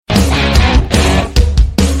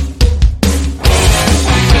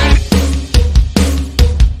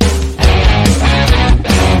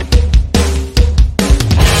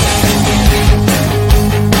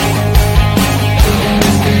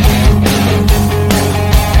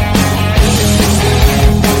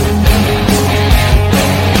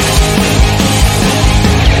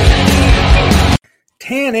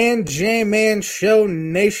Man and J-Man Show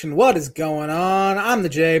Nation, what is going on? I'm the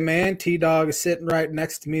J-Man. T-Dog is sitting right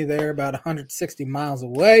next to me there, about 160 miles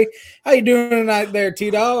away. How you doing tonight there,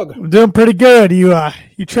 T-Dog? I'm doing pretty good. You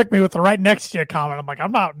tricked me with the right next to you comment. I'm like,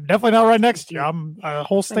 I'm definitely not right next to you. I'm a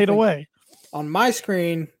whole state away. On my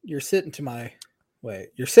screen, you're sitting to my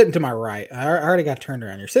right. I already got turned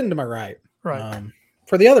around. You're sitting to my right. Right.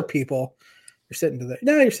 For the other people, you're sitting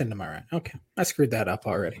to my right. Okay. I screwed that up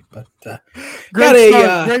already, but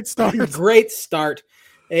great start. Great start.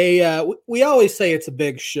 We always say it's a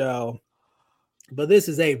big show, but this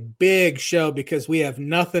is a big show because we have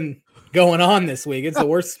nothing going on this week. It's the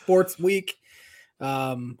worst sports week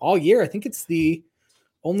all year. I think it's the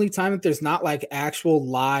only time that there's not like actual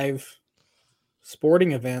live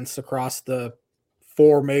sporting events across the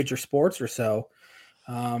 4 major sports or so.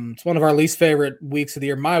 It's one of our least favorite weeks of the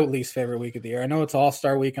year, my least favorite week of the year. I know it's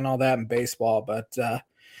All-Star week and all that in baseball, but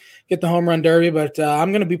get the home run derby. But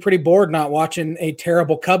I'm going to be pretty bored not watching a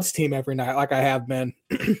terrible Cubs team every night like I have been.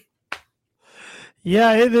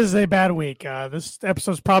 Yeah, it is a bad week. This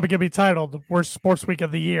episode's probably going to be titled The Worst Sports Week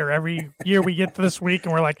of the Year. Every year we get to this week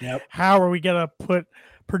and we're like, How are we going to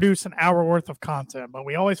produce an hour worth of content? But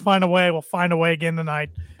we always find a way. We'll find a way again tonight.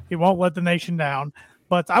 We won't let the nation down.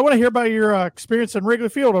 But I want to hear about your experience in Wrigley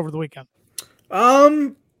Field over the weekend.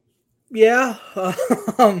 Yeah.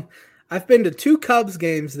 I've been to 2 Cubs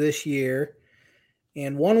games this year,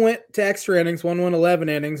 and one went to extra innings, one went 11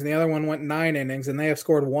 innings, and the other one went 9 innings, and they have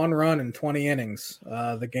scored 1 run in 20 innings,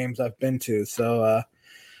 the games I've been to. So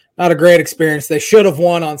not a great experience. They should have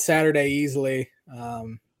won on Saturday easily.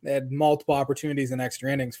 They had multiple opportunities in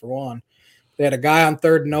extra innings for one. They had a guy on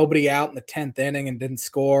third, nobody out in the 10th inning and didn't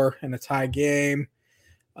score in a tie game.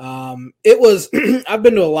 It was I've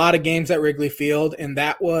been to a lot of games at Wrigley Field, and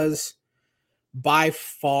that was by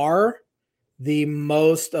far the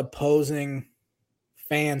most opposing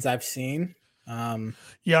fans I've seen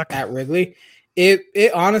at Wrigley.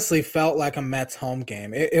 It honestly felt like a Mets home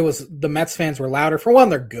game. It was, the Mets fans were louder. For one,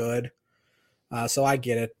 they're good, so I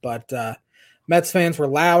get it, but Mets fans were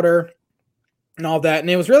louder and all that, and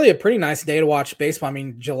it was really a pretty nice day to watch baseball. I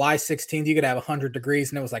mean, July 16th, you could have 100 degrees,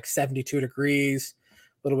 and it was like 72 degrees.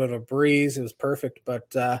 A little bit of a breeze. It was perfect.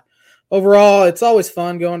 But overall, it's always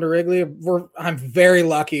fun going to Wrigley. I'm very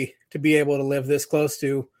lucky to be able to live this close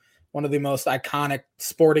to one of the most iconic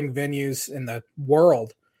sporting venues in the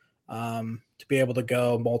world, to be able to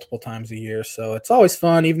go multiple times a year. So it's always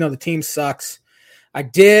fun, even though the team sucks. I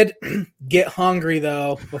did get hungry,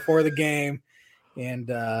 though, before the game.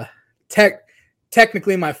 And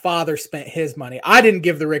technically, my father spent his money. I didn't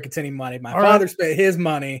give the Ricketts any money. My father spent his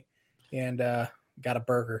money and got a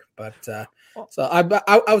burger, but so I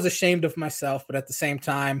was ashamed of myself, but at the same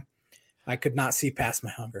time, I could not see past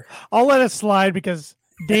my hunger. I'll let it slide because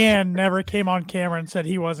Dan never came on camera and said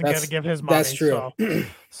he wasn't going to give his money. That's true.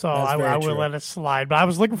 So I will let it slide. But I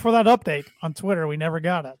was looking for that update on Twitter. We never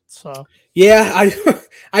got it. So yeah,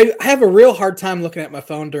 I have a real hard time looking at my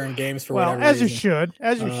phone during games for whatever reason.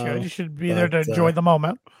 You should be there to enjoy the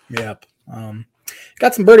moment. Yep.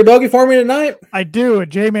 Got some birdie bogey for me tonight? I do.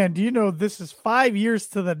 J-Man, do you know this is 5 years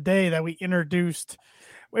to the day that we introduced,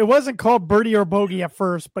 it wasn't called birdie or bogey at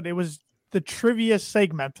first, but it was the trivia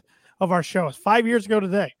segment of our show. It's 5 years ago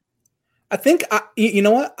today. I think, you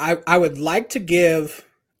know what? I would like to give,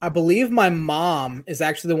 I believe my mom is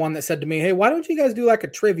actually the one that said to me, hey, why don't you guys do like a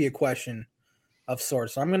trivia question of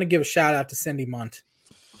sorts? So I'm going to give a shout out to Cindy Munt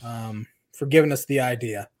for giving us the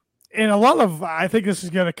idea. And I think this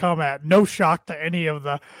is going to come at no shock to any of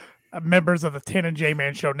the members of the Tan and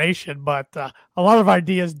J-Man Show Nation, but a lot of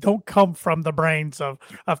ideas don't come from the brains of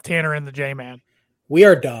Tanner and the J-Man. We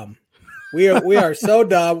are dumb. We are so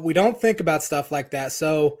dumb. We don't think about stuff like that.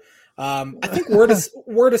 So I think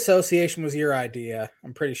word association was your idea.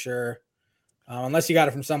 I'm pretty sure, unless you got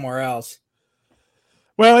it from somewhere else.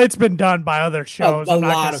 Well, it's been done by other shows. A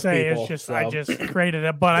lot of people. It's just I just created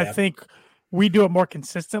it, but yeah. I think we do it more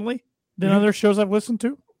consistently than other shows I've listened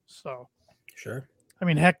to. So, sure. I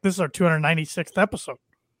mean, heck, this is our 296th episode.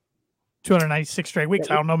 296 straight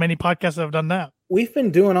weeks. I don't know many podcasts that have done that. We've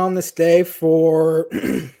been doing On This Day for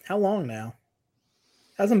how long now?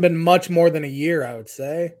 Hasn't been much more than a year, I would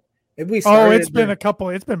say. Maybe we started. It's been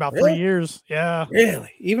about 3 years. Yeah.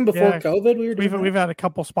 Really? Even before COVID, we were doing we've had a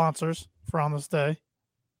couple sponsors for On This Day.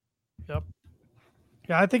 Yep.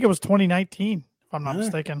 Yeah, I think it was 2019, if I'm not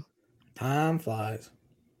mistaken. Time flies.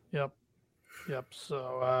 Yep.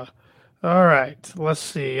 So, all right. Let's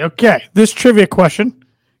see. Okay. This trivia question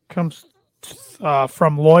comes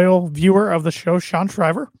from loyal viewer of the show, Sean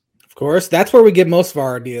Shriver. Of course. That's where we get most of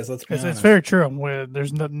our ideas. Let's be honest. It's very true.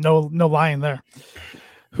 There's no lying there.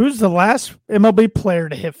 Who's the last MLB player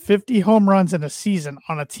to hit 50 home runs in a season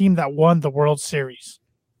on a team that won the World Series?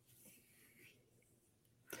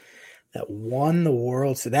 That won the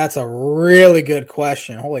World Series. That's a really good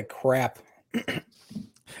question. Holy crap.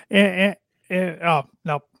 Oh,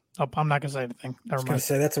 nope. I'm not going to say anything. I was going to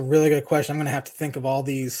say, that's a really good question. I'm going to have to think of all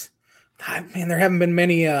these. God, man, there haven't been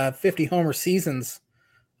many 50 homer seasons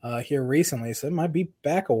here recently, so it might be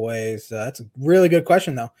back a ways. That's a really good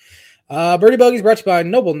question, though. Birdie Bogies brought to you by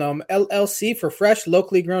Noble Gnome LLC for fresh,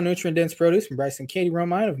 locally grown, nutrient-dense produce from Bryce and Katie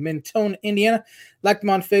Romine of Mentone, Indiana. Like them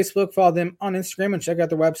on Facebook, follow them on Instagram, and check out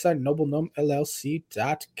their website,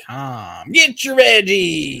 noblegnomellc.com. Get your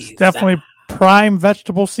veggies! It's definitely prime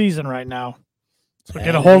vegetable season right now. So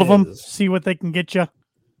get a hold of them, see what they can get you.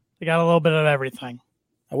 They got a little bit of everything.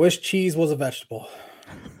 I wish cheese was a vegetable.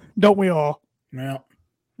 Don't we all? Yeah.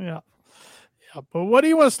 But what do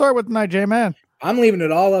you want to start with tonight, J-Man? I'm leaving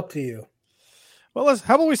it all up to you. Well,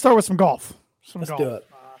 how about we start with some golf? Let's do it.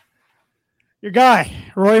 Your guy,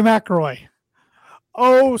 Rory McIlroy.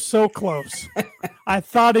 Oh, so close. I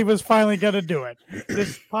thought he was finally going to do it.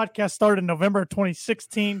 This podcast started in November of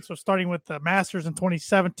 2016, so starting with the Masters in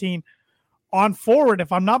 2017 on forward,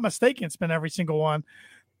 if I'm not mistaken, it's been every single one.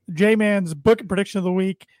 J-Man's book and prediction of the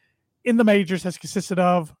week in the majors has consisted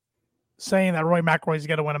of saying that Rory McIlroy is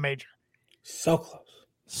going to win a major. So close.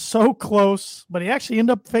 So close, but he actually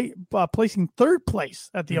ended up placing third place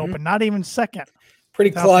at the Open, not even second.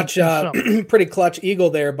 Pretty clutch eagle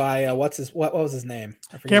there by what was his name?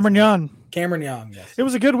 Cameron Young. Cameron Young, yes. It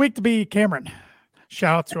was a good week to be Cameron.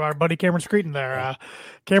 Shout out to our buddy Cameron Screeton there.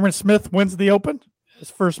 Cameron Smith wins the Open, his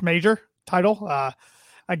first major title. A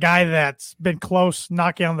guy that's been close,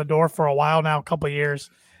 knocking on the door for a while now, a couple of years.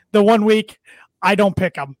 The 1 week, I don't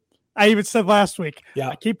pick him. I even said last week,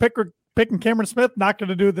 I keep picking Cameron Smith, not going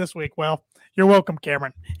to do it this week. Well, you're welcome,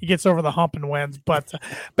 Cameron. He gets over the hump and wins. But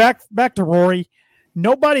back to Rory.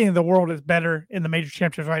 Nobody in the world is better in the major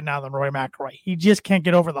championships right now than Rory McIlroy. He just can't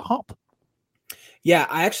get over the hump. Yeah,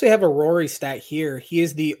 I actually have a Rory stat here. He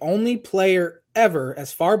is the only player ever,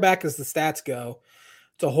 as far back as the stats go,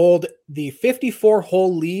 to hold the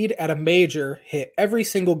 54-hole lead at a major, hit every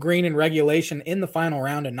single green in regulation in the final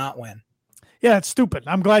round, and not win. Yeah, it's stupid.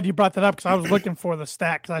 I'm glad you brought that up because I was looking for the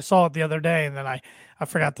stat because I saw it the other day and then I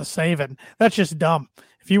forgot to save it. That's just dumb.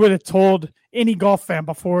 If you would have told any golf fan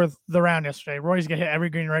before the round yesterday, Rory's going to hit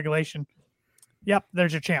every green regulation, yep,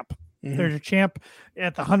 there's your champ. Mm-hmm. There's your champ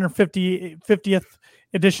at the 150th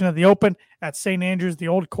edition of the Open at St. Andrews, the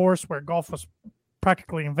old course where golf was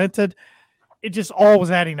practically invented. It just all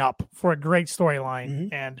was adding up for a great storyline.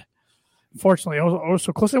 Mm-hmm. And unfortunately, it was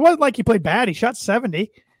so close. It wasn't like he played bad. He shot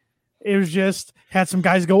 70. It was just had some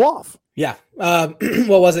guys go off. Yeah.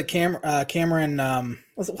 What was it? Cameron.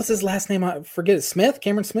 What's his last name? I forget it. Smith?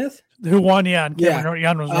 Cameron Smith? Who won? Yeah. And Cameron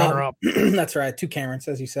Young was runner up. That's right. 2 Camerons,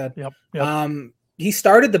 as you said. Yep. He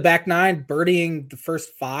started the back 9 birdieing the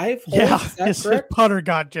first 5 holes. Yeah. His putter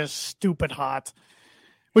got just stupid hot,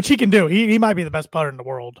 which he can do. He might be the best putter in the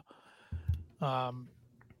world.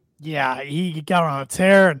 Yeah, he got on a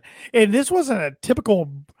tear. And this wasn't a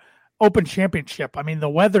typical Open Championship. I mean, the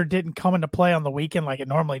weather didn't come into play on the weekend like it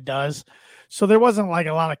normally does. So there wasn't like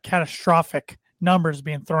a lot of catastrophic numbers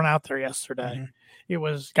being thrown out there yesterday. Mm-hmm. It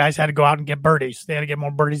was guys had to go out and get birdies. They had to get more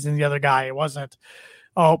birdies than the other guy. It wasn't,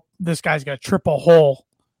 oh, this guy's got a triple hole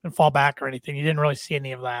and fall back or anything. You didn't really see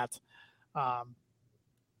any of that.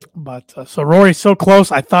 So Rory's so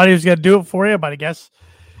close. I thought he was going to do it for you, but I guess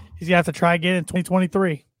he's going to have to try again in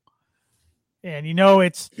 2023. And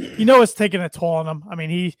it's taking a toll on him. I mean,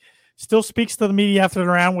 he still speaks to the media after the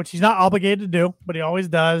round, which he's not obligated to do, but he always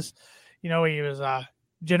does. He was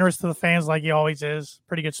generous to the fans like he always is.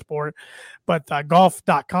 Pretty good sport. But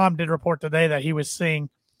golf.com did report today that he was seeing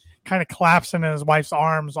kind of collapsing in his wife's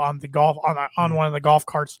arms on the golf on one of the golf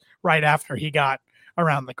carts right after he got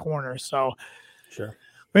around the corner. So sure.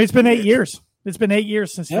 But it's been 8 years. It's been 8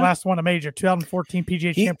 years since he last won a major, 2014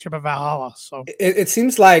 PGA Championship at Valhalla. So it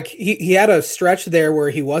seems like he had a stretch there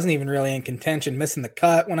where he wasn't even really in contention, missing the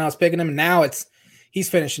cut when I was picking him. And now he's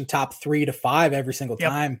finishing top 3 to 5 every single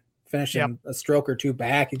time, finishing a stroke or 2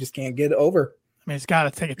 back. He just can't get it over. I mean, it's got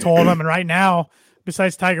to take a toll on him. And right now,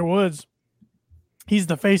 besides Tiger Woods, he's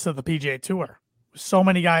the face of the PGA Tour. So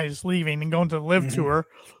many guys leaving and going to the LIV Tour,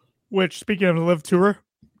 which, speaking of the LIV Tour,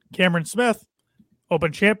 Cameron Smith,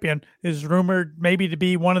 Open champion, is rumored maybe to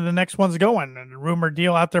be one of the next ones going, and a rumored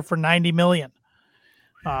deal out there for $90 million.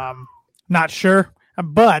 Not sure,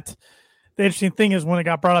 but the interesting thing is when it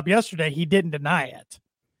got brought up yesterday, he didn't deny it.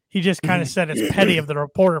 He just kind of said it's petty of the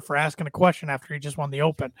reporter for asking a question after he just won the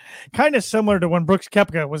Open. Kind of similar to when Brooks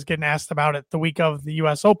Koepka was getting asked about it the week of the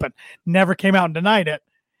U.S. Open. Never came out and denied it.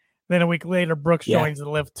 Then a week later, Brooks joins the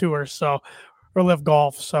Live Tour, or Live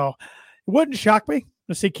Golf. So it wouldn't shock me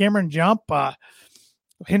to see Cameron jump.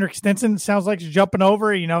 Henrik Stenson sounds like he's jumping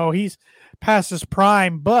over. He's past his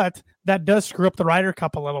prime, but that does screw up the Ryder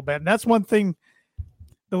Cup a little bit. And that's one thing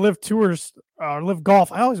the Live Tours, Live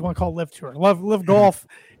Golf, I always want to call it Live Tour. Live Golf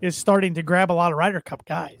is starting to grab a lot of Ryder Cup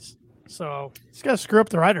guys. So it's got to screw up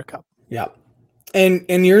the Ryder Cup. Yeah.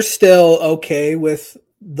 And you're still okay with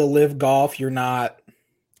the Live Golf? You're not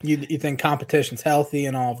you think competition's healthy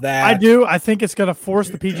and all of that? I do. I think it's going to force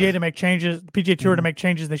the PGA to make changes, the PGA Tour to make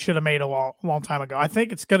changes they should have made a long time ago. I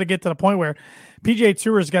think it's going to get to the point where PGA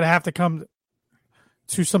Tour is going to have to come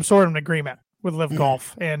to some sort of an agreement with Live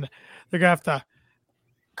Golf, and they're going to have to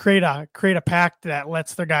create a pact that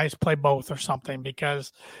lets their guys play both or something,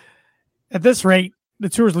 because at this rate, the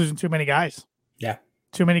tour is losing too many guys. Yeah.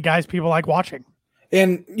 Too many guys people like watching.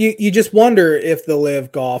 And you just wonder if the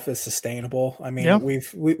Live Golf is sustainable. I mean,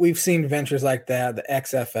 we've seen ventures like that. The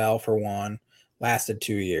XFL, for one, lasted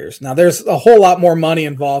 2 years. Now, there's a whole lot more money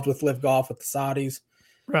involved with Live Golf with the Saudis,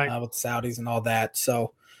 right? With the Saudis and all that.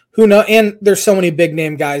 So who knows? And there's so many big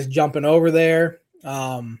name guys jumping over there.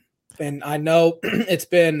 And I know it's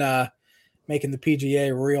been making the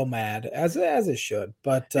PGA real mad, as it should.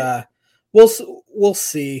 But we'll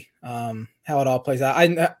see how it all plays out.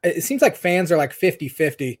 It seems like fans are like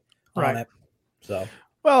 50-50 on it. So,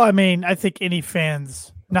 well, I mean, I think any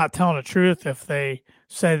fans not telling the truth if they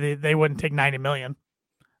say they wouldn't take $90 million.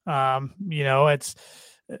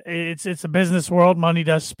 It's a business world. Money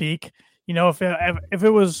does speak. If it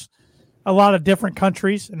was a lot of different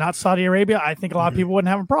countries and not Saudi Arabia, I think a lot of people wouldn't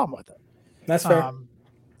have a problem with it. That's fair.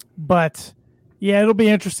 But yeah, it'll be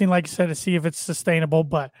interesting, like you said, to see if it's sustainable.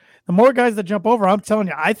 But the more guys that jump over, I'm telling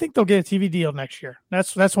you, I think they'll get a TV deal next year.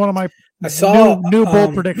 That's one of my new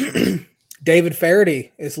bold predictions. David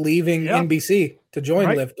Faraday is leaving NBC to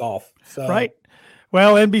join Live Golf. So. Right.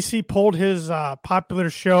 Well, NBC pulled his popular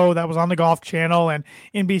show that was on the Golf Channel, and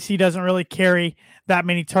NBC doesn't really carry that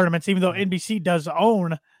many tournaments, even though NBC does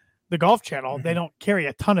own the Golf Channel. They don't carry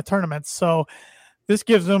a ton of tournaments. So this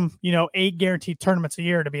gives them, 8 guaranteed tournaments a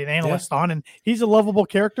year to be an analyst on. And he's a lovable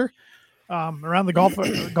character around the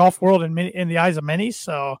golf world in the eyes of many.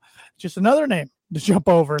 So just another name to jump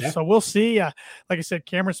over. Yeah. So we'll see. Like I said,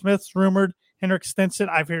 Cameron Smith's rumored, Henrik Stenson.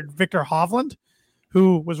 I've heard Victor Hovland,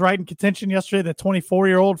 who was right in contention yesterday. The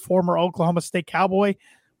 24-year-old former Oklahoma State Cowboy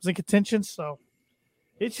was in contention. So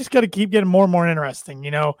it's just going to keep getting more and more interesting.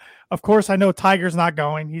 Of course, I know Tiger's not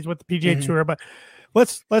going. He's with the PGA Tour, but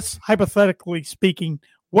let's hypothetically speaking,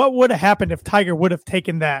 what would have happened if Tiger would have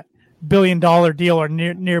taken that $1 billion deal or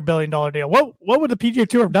near $1 billion deal? What would the PGA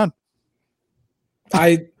Tour have done?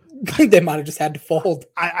 I think they might have just had to fold.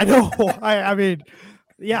 I know. I mean,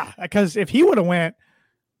 yeah, because if he would have went,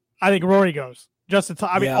 I think Rory goes.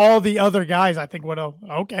 All the other guys, I think would have.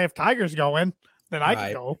 Okay, if Tiger's going, then I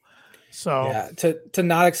can go. So to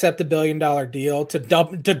not accept a $1 billion deal to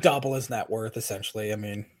double his net worth, essentially. I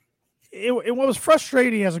mean, it was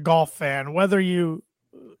frustrating as a golf fan, whether you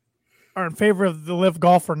are in favor of the Live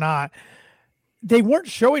Golf or not. They weren't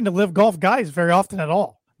showing the Live Golf guys very often at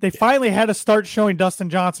all. They finally had to start showing Dustin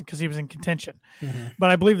Johnson because he was in contention. Mm-hmm.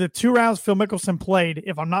 But I believe the 2 rounds Phil Mickelson played,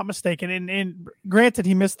 if I'm not mistaken, and granted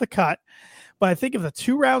he missed the cut, but I think of the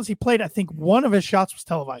 2 rounds he played, I think one of his shots was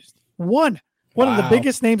televised. One of the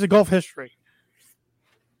biggest names of golf history.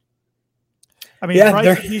 I mean,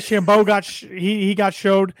 Bryce DeChambeau he got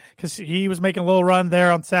showed because he was making a little run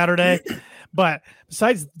there on Saturday. But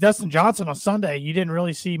besides Dustin Johnson on Sunday, you didn't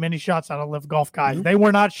really see many shots out of Live Golf guys. Mm-hmm. They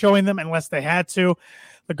were not showing them unless they had to.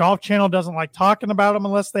 The Golf Channel doesn't like talking about them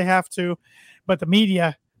unless they have to, but the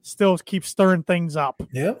media still keeps stirring things up.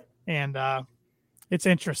 Yeah, and it's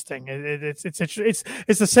interesting. It's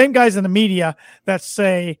the same guys in the media that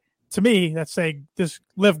say this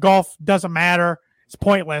Live Golf doesn't matter, it's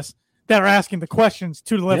pointless, that are asking the questions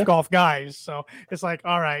to the Live Golf guys. So it's like,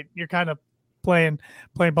 all right, you're kind of playing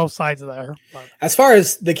both sides of there. But as far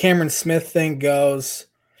as the Cameron Smith thing goes,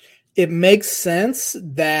 it makes sense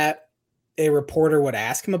that a reporter would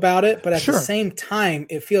ask him about it, but at the same time,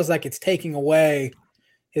 it feels like it's taking away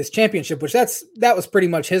his championship, which that was pretty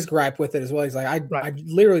much his gripe with it as well. He's like, I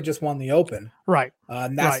literally just won the Open. Right.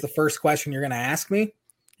 And that's the first question you're going to ask me.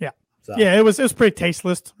 Yeah. So. Yeah. It was pretty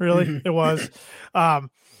tasteless. Really. Mm-hmm. It was. And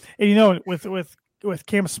with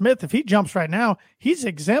Cam Smith, if he jumps right now, he's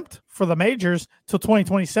exempt for the majors till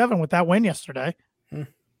 2027 with that win yesterday. Hmm.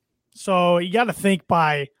 So you got to think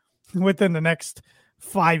within the next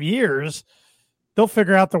 5 years, they'll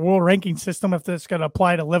figure out the world ranking system if it's going to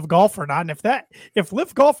apply to Live Golf or not. And if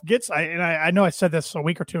Live Golf gets, I know I said this a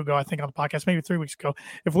week or two ago, I think on the podcast, maybe 3 weeks ago,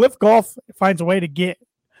 if Live Golf finds a way to get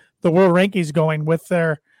the world rankings going with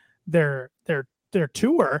their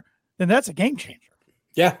tour, then that's a game changer.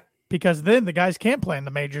 Yeah. Because then the guys can't play in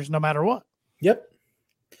the majors no matter what. Yep.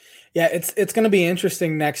 Yeah, it's going to be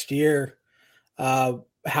interesting next year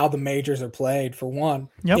how the majors are played, for one,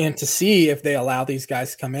 and to see if they allow these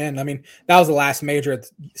guys to come in. I mean, that was the last major of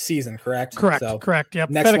the season, correct? Correct. Yep.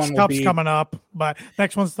 Next FedEx one Cup's coming up, but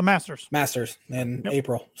next one's the Masters. In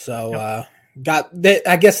April. So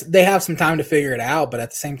I guess they have some time to figure it out, but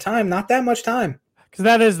at the same time, not that much time. Because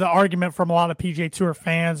that is the argument from a lot of PGA Tour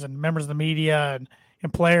fans and members of the media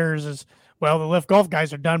and players is, well, the Live Golf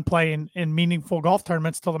guys are done playing in meaningful golf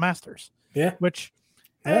tournaments till the Masters. Yeah. Which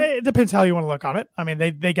it depends how you want to look on it. I mean,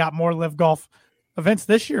 they got more Live Golf events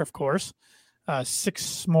this year, of course.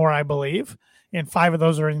 6 more, I believe. And 5 of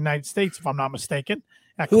those are in the United States, if I'm not mistaken.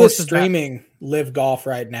 Who is streaming Live Golf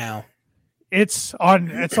right now? It's on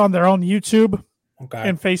their own YouTube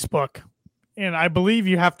and Facebook. And I believe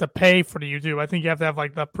you have to pay for the YouTube. I think you have to have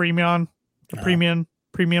like the premium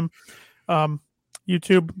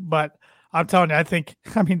YouTube. But I'm telling you,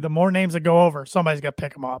 the more names that go over, somebody's got to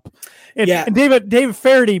pick them up. And David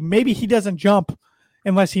Feherty, maybe he doesn't jump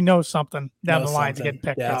unless he knows something down the line to get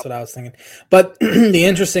picked up. Yeah, that's what I was thinking. But the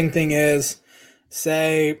interesting thing is,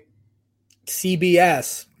 say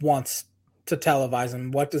CBS wants to televise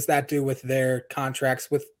them. What does that do with their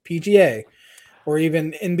contracts with PGA or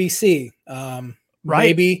even NBC?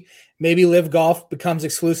 Maybe Live Golf becomes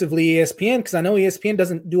exclusively ESPN, because I know ESPN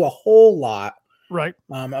doesn't do a whole lot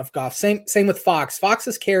of golf. Same with Fox. Fox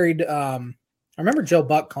has carried. I remember Joe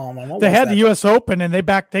Buck calling them. They had the U.S. Open, and they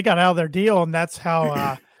got out of their deal, and that's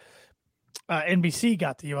how NBC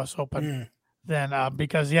got the U.S. Open. Then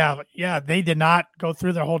because they did not go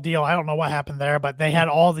through their whole deal. I don't know what happened there, but they had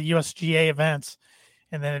all the USGA events,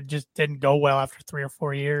 and then it just didn't go well after 3 or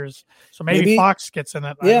 4 years. So maybe Fox gets in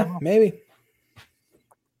it. Yeah, maybe.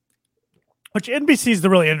 Which NBC is the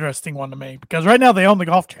really interesting one to me, because right now they own the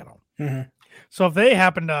Golf Channel. Mm-hmm. So if they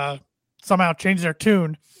happen to somehow change their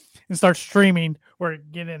tune and start streaming or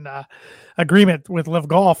get in agreement with Live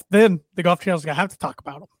Golf, then the Golf Channel's going to have to talk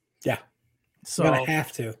about them. Yeah. So going to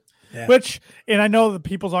have to. Yeah. And I know the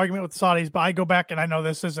people's argument with Saudis, but I go back and I know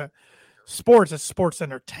this isn't sports, it's sports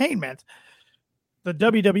entertainment. The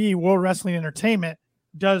WWE World Wrestling Entertainment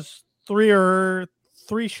does 3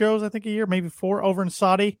 shows, I think, a year, maybe 4 over in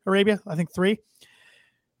Saudi Arabia. I think 3.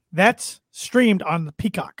 That's streamed on the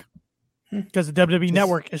Peacock, because the WWE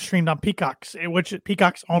Network is streamed on Peacocks, which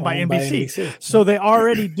Peacock's owned by NBC. So they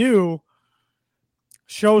already do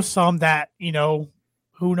show some that,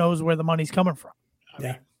 who knows where the money's coming from.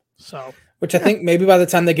 Which I think maybe by the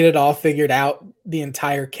time they get it all figured out, the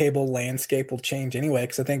entire cable landscape will change anyway.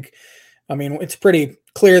 Because it's pretty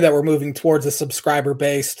clear that we're moving towards a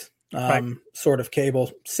subscriber-based sort of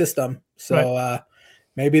cable system. So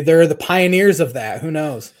maybe they're the pioneers of that. Who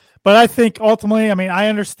knows? But I think ultimately, I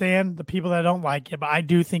understand the people that don't like it, but I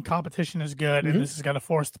do think competition is good, and this is going to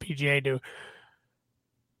force the PGA to.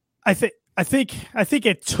 I think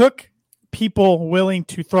it took people willing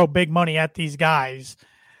to throw big money at these guys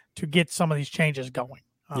to get some of these changes going.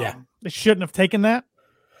 They shouldn't have taken that,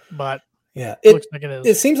 but it looks like it is.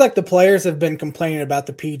 It seems like the players have been complaining about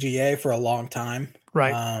the PGA for a long time.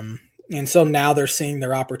 Right. And so now they're seeing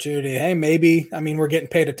their opportunity. Hey, maybe, we're getting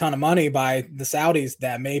paid a ton of money by the Saudis,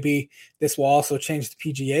 that maybe this will also change the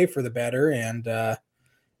PGA for the better, and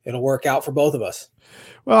it'll work out for both of us.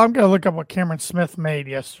 Well, I'm going to look up what Cameron Smith made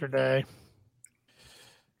yesterday.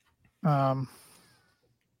 And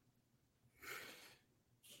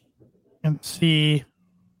see.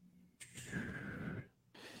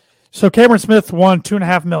 So Cameron Smith won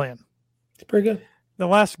 $2.5 million. It's pretty good. The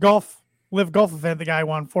last Live Golf event, the guy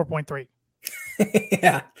won 4.3.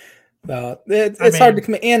 Yeah. So it's hard to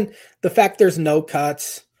commit. And the fact there's no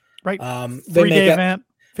cuts. Right. 3-day event,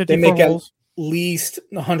 54 they make holes. At least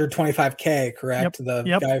 $125K, correct? The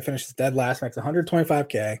guy who finishes dead last makes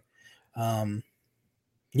 $125K.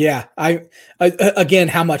 Yeah. I again,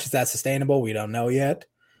 how much is that sustainable? We don't know yet.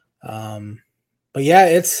 But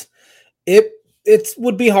yeah, it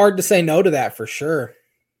would be hard to say no to that for sure.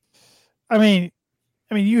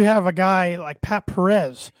 You have a guy like Pat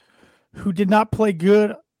Perez, who did not play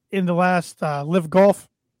good in the last Live Golf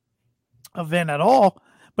event at all,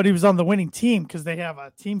 but he was on the winning team, because they have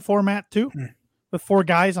a team format too, with 4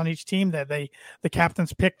 guys on each team that the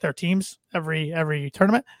captains pick their teams every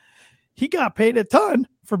tournament. He got paid a ton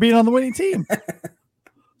for being on the winning team.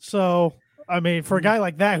 So, for a guy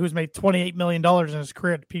like that who's made $28 million in his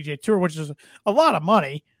career at the PGA Tour, which is a lot of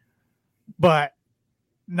money, but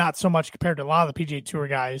not so much compared to a lot of the PGA Tour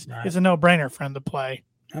guys, it's a no-brainer for him to play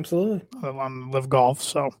Absolutely. On Live Golf.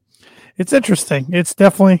 So it's interesting. It's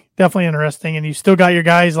definitely interesting. And you still got your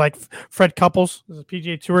guys like Fred Couples, who's a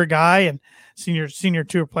PGA Tour guy and senior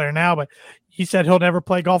tour player now, but he said he'll never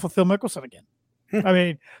play golf with Phil Mickelson again. I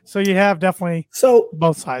mean, so you have definitely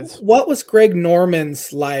both sides. What was Greg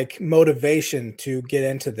Norman's motivation to get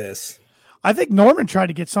into this? I think Norman tried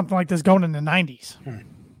to get something like this going in the 90s.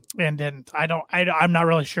 And then I'm not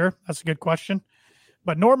really sure. That's a good question.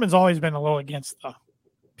 But Norman's always been a little against the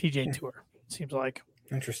PGA Tour, it seems like.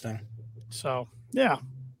 Interesting. So, yeah.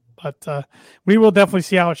 But we will definitely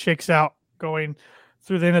see how it shakes out going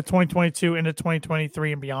through the end of 2022 into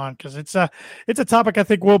 2023 and beyond, because it's a topic I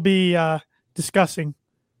think we'll be discussing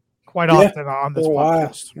quite often on this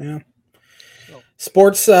podcast. Yeah.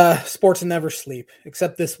 So. Sports never sleep,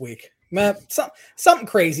 except this week. Man, something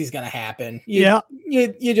crazy is going to happen. You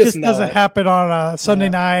just know doesn't happen on a Sunday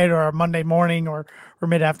night or a Monday morning or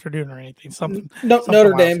mid afternoon or anything.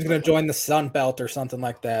 Notre Dame's going to join the Sun Belt or something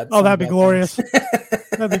like that. Oh, that'd be glorious.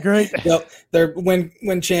 That'd be great. They're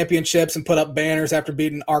win championships and put up banners after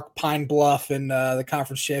beating Arc Pine Bluff in the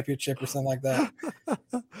conference championship or something like that.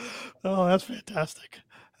 Oh, that's fantastic.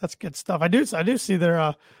 That's good stuff. I do see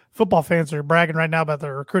their football fans are bragging right now about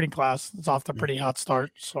their recruiting class. It's off to a pretty hot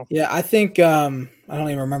start. So yeah, I think I don't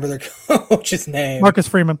even remember their coach's name. Marcus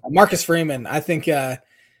Freeman. I think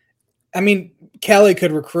Kelly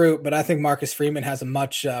could recruit, but I think Marcus Freeman has a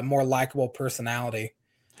much more likable personality.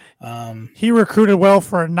 He recruited well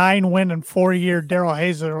for a 9-win and 4-year Darrell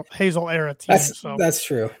Hazel era team. That's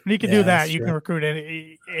true. When you can do that, you can recruit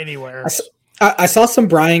anywhere. I saw some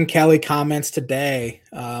Brian Kelly comments today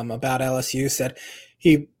about LSU. Said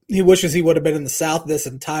he wishes he would have been in the South this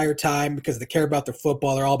entire time because they care about their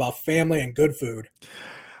football. They're all about family and good food.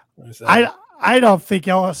 I don't think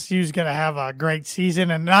LSU's going to have a great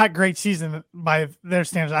season, and not great season by their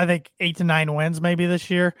standards. I think 8 to 9 wins maybe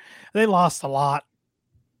this year. They lost a lot.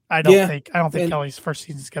 I don't think Kelly's first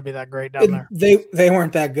season is going to be that great down there. They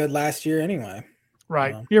weren't that good last year anyway.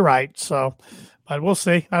 Right. You're right. So, but we'll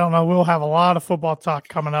see. I don't know. We'll have a lot of football talk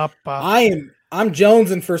coming up. I'm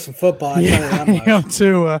jonesing for some football. I am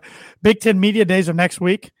too. Big Ten Media Days are next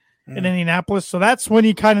week in Indianapolis. So that's when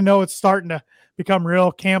you kind of know it's starting to become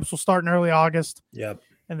real. Camps will start in early August. Yep.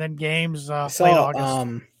 And then games late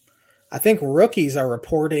August. I think rookies are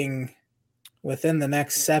reporting within the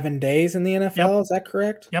next 7 days in the NFL. Yep. Is that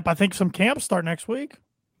correct? Yep. I think some camps start next week.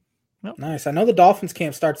 Yep. Nice. I know the Dolphins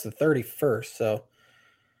camp starts the 31st.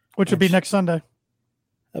 Which would be next Sunday.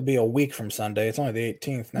 It'll be a week from Sunday. It's only the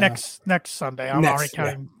 18th now. Next Sunday. I'm already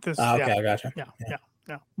counting this. Okay, I gotcha.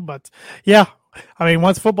 Yeah. But, yeah, I mean,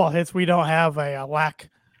 once football hits, we don't have a lack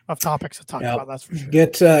of topics to talk about. That's for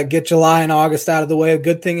sure. Get July and August out of the way. The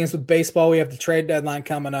good thing is with baseball, we have the trade deadline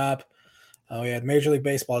coming up. We had Major League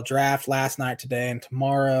Baseball draft last night, today, and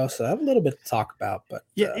tomorrow. So I have a little bit to talk about. But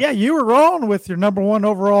you were wrong with your number one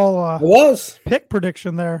overall pick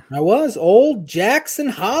prediction there. I was. Old Jackson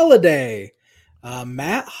Holliday.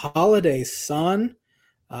 Matt Holliday's son.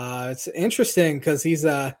 It's interesting because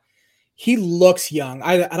he looks young.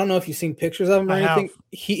 I don't know if you've seen pictures of him or anything.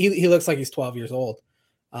 He looks like he's 12 years old.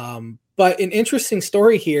 But an interesting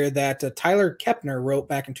story here that Tyler Kepner wrote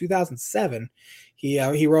back in 2007.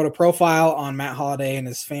 He wrote a profile on Matt Holliday and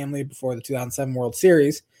his family before the 2007 World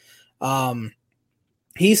Series.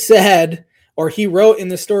 He said, or he wrote in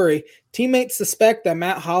the story, teammates suspect that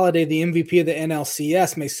Matt Holliday, the MVP of the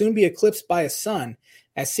NLCS, may soon be eclipsed by his son.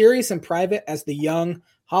 As serious and private as the young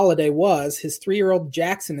Holliday was, his 3-year-old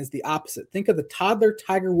Jackson is the opposite. Think of the toddler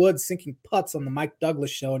Tiger Woods sinking putts on the Mike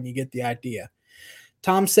Douglas show and you get the idea.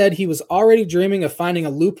 Tom said he was already dreaming of finding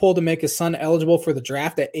a loophole to make his son eligible for the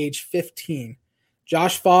draft at age 15.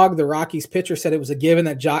 Josh Fogg, the Rockies pitcher, said it was a given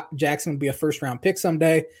that Jackson would be a first-round pick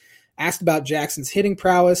someday. Asked about Jackson's hitting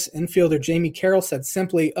prowess, infielder Jamie Carroll said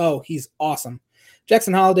simply, "Oh, he's awesome."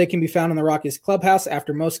 Jackson Holliday can be found in the Rockies clubhouse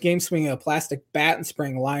after most games swinging a plastic bat and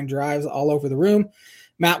spraying line drives all over the room.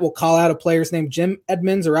 Matt will call out a player's named Jim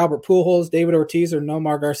Edmonds or Albert Pujols, David Ortiz, or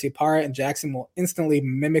Nomar Garciaparra, and Jackson will instantly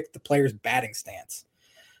mimic the player's batting stance.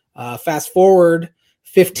 Fast forward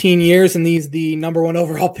 15 years, and he's the number one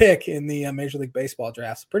overall pick in the Major League Baseball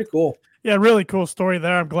draft. Pretty cool. Yeah, really cool story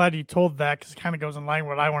there. I'm glad you told that because it kind of goes in line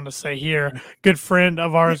with what I wanted to say here. Good friend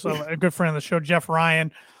of ours, a good friend of the show, Jeff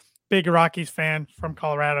Ryan, big Rockies fan from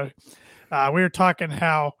Colorado. We were talking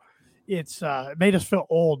how it made us feel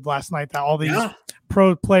old last night that all these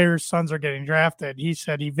pro players' sons are getting drafted. He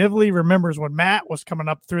said he vividly remembers when Matt was coming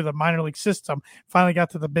up through the minor league system, finally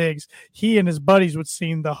got to the bigs. He and his buddies would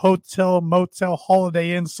sing the Hotel Motel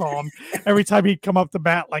Holiday Inn song every time he'd come up to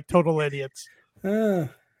bat like total idiots.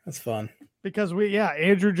 That's fun. Because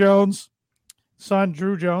Andrew Jones, son,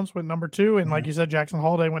 Drew Jones, went number 2. And like you said, Jackson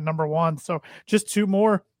Holiday went number 1. So just 2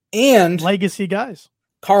 more legacy guys.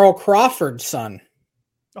 Carl Crawford's son.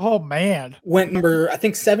 Oh, man. Went number, I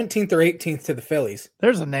think, 17th or 18th to the Phillies.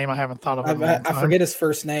 There's a name I haven't thought of. I forget his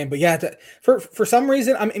first name, but yeah, for some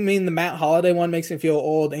reason, I mean, the Matt Holliday one makes me feel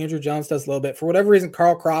old. Andrew Jones does a little bit. For whatever reason,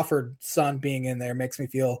 Carl Crawford's son being in there makes me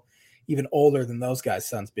feel even older than those guys'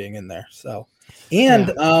 sons being in there. So, and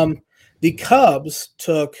the Cubs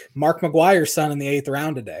took Mark McGwire's son in the 8th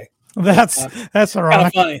round today. That's ironic. Kind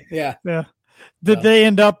of funny. Yeah. Did they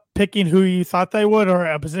end up picking who you thought they would, or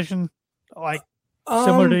a position like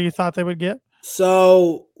similar to you thought they would get?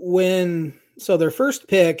 So their first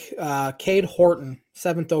pick, Cade Horton,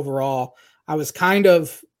 7th overall, I was kind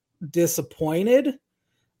of disappointed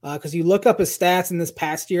because you look up his stats in this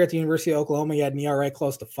past year at the University of Oklahoma, he had an ERA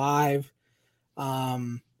close to 5.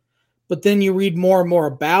 But then you read more and more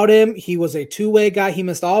about him. He was a two-way guy. He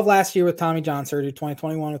missed all of last year with Tommy John surgery,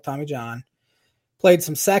 2021 with Tommy John. Played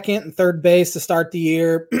some second and third base to start the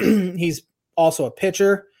year. He's also a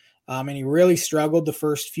pitcher, and he really struggled the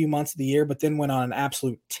first few months of the year, but then went on an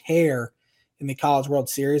absolute tear in the College World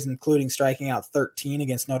Series, including striking out 13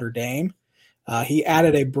 against Notre Dame. He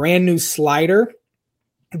added a brand new slider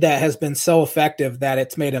that has been so effective that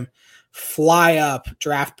it's made him fly up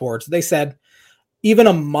draft boards. They said even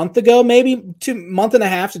a month ago, maybe month and a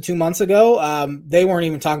half to 2 months ago, they weren't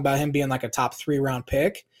even talking about him being like a top 3-round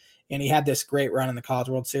pick. And he had this great run in the College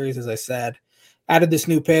World Series, as I said. Added this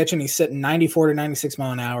new pitch, and he's sitting 94 to 96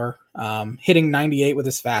 mile an hour, hitting 98 with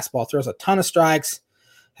his fastball. Throws a ton of strikes,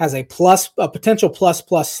 has a potential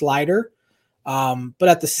plus slider. But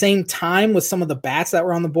at the same time, with some of the bats that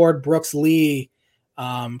were on the board, Brooks Lee,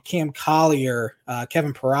 Cam Collier,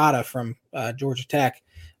 Kevin Parada from Georgia Tech,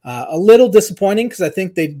 a little disappointing because I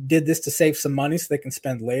think they did this to save some money so they can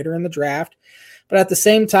spend later in the draft. But at the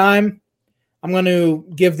same time, I'm going to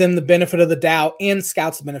give them the benefit of the doubt and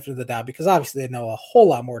scouts the benefit of the doubt because obviously they know a whole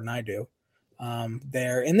lot more than I do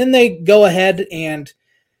there. And then they go ahead and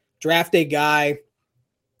draft a guy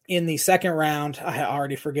in the 2nd round. I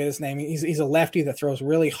already forget his name. He's a lefty that throws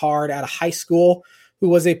really hard out of high school who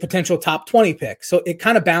was a potential top 20 pick. So it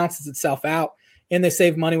kind of balances itself out, and they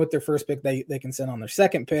save money with their first pick. They can send on their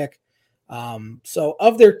second pick. So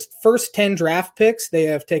of their first 10 draft picks, they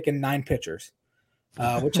have taken 9 pitchers.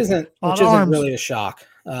 Which isn't really a shock.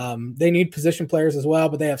 They need position players as well,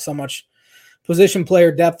 but they have so much position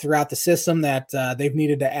player depth throughout the system that they've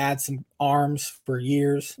needed to add some arms for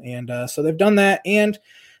years. And so they've done that. And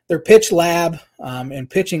their pitch lab and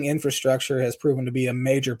pitching infrastructure has proven to be a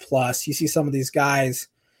major plus. You see some of these guys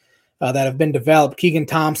that have been developed, Keegan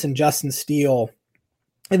Thompson, Justin Steele,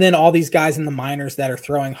 and then all these guys in the minors that are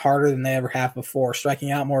throwing harder than they ever have before,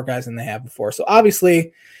 striking out more guys than they have before. So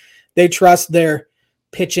obviously they trust their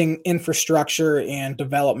pitching infrastructure and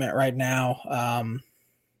development right now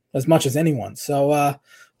as much as anyone. So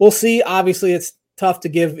we'll see. Obviously, it's tough to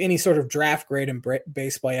give any sort of draft grade in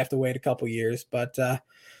baseball. You have to wait a couple years. But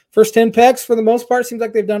first 10 picks, for the most part, seems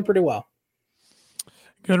like they've done pretty well.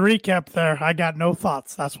 Good recap there. I got no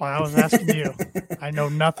thoughts. That's why I was asking you. I know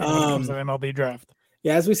nothing when it comes to MLB draft.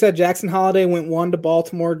 Yeah, as we said, Jackson Holiday went 1 to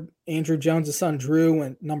Baltimore. Andrew Jones' son, Drew,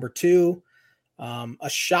 went number 2. A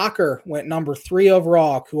shocker went number 3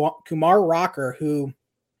 overall. Kumar Rocker, who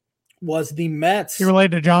was the Mets. He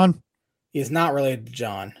related to John? He is not related to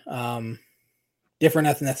John. Different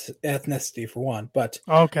ethnicity for one, but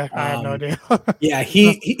okay, I have no idea. Yeah,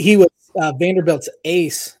 he was Vanderbilt's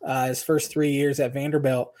ace his first 3 years at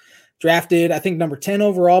Vanderbilt. Drafted, I think, number 10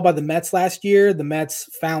 overall by the Mets last year. The Mets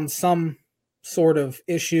found some sort of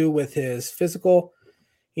issue with his physical.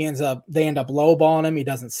 They end up lowballing him. He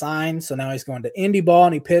doesn't sign. So now he's going to Indy ball,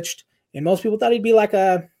 and he pitched. And most people thought he'd be like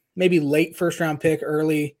a maybe late 1st-round pick,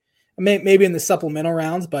 early, maybe in the supplemental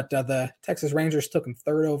rounds. But the Texas Rangers took him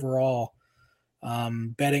 3rd overall,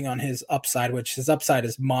 betting on his upside, which his upside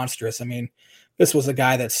is monstrous. I mean, this was a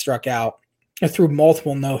guy that struck out through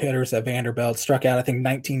multiple no-hitters at Vanderbilt, struck out, I think,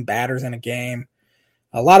 19 batters in a game.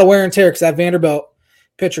 A lot of wear and tear because that Vanderbilt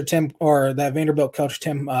coach,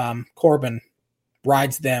 Tim Corbin,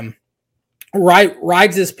 rides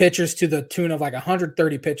his pitchers to the tune of like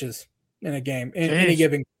 130 pitches in a game, in any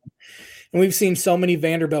given. And we've seen so many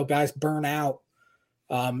Vanderbilt guys burn out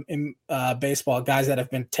in baseball, guys that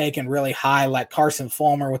have been taken really high, like Carson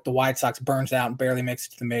Fulmer with the White Sox, burns out and barely makes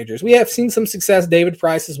it to the majors. We have seen some success. David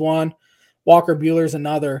Price is one. Walker Buehler's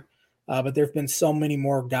another. But there have been so many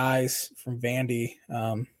more guys from Vandy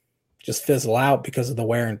just fizzle out because of the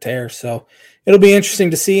wear and tear. So it'll be interesting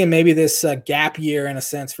to see, and maybe this gap year, in a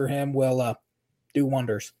sense, for him will do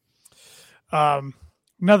wonders.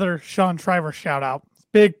 Another Sean Shriver shout out.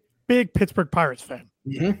 Big big Pittsburgh Pirates fan.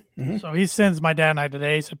 Mm-hmm. Mm-hmm. So he sends my dad and I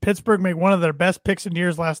today. He said Pittsburgh made one of their best picks in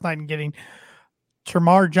years last night in getting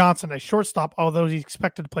Termarr Johnson, a shortstop, although he's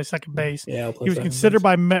expected to play second base. Yeah, he was considered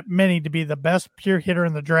by many to be the best pure hitter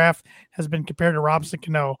in the draft, has been compared to Robinson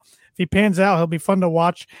Cano. If he pans out, he'll be fun to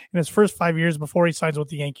watch in his first 5 years before he signs with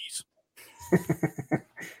the Yankees.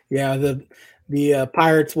 Yeah, the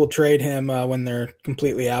Pirates will trade him when they're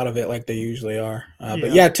completely out of it, like they usually are.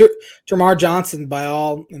 But yeah, Termarr Johnson, by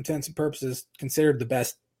all intents and purposes, considered the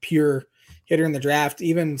best pure hitter in the draft.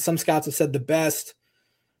 Even some scouts have said the best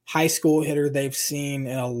high school hitter they've seen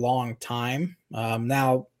in a long time.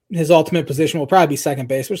 Now, his ultimate position will probably be second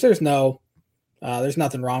base, which there's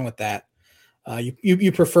nothing wrong with that.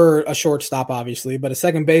 You prefer a shortstop, obviously, but a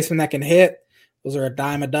second baseman that can hit, those are a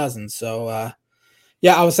dime a dozen. So,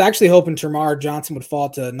 yeah, I was actually hoping Termarr Johnson would fall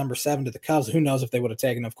to number 7 to the Cubs. Who knows if they would have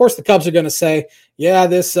taken him? Of course, the Cubs are going to say, yeah,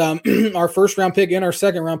 this our first round pick and our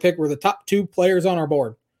second round pick were the top 2 players on our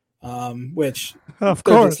board, which of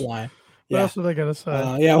course. Just lying. What else are they going to say?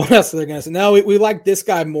 What else are they going to say? No, we like this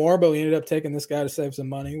guy more, but we ended up taking this guy to save some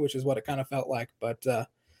money, which is what it kind of felt like. But,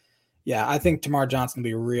 yeah, I think Termarr Johnson will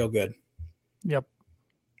be real good. Yep.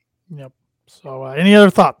 So any other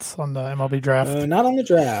thoughts on the MLB draft? Not on the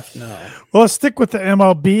draft, no. Well, let's stick with the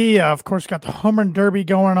MLB. Of course, got the Home Run Derby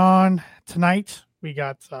going on tonight. We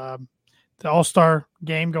got the All-Star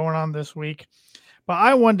game going on this week. But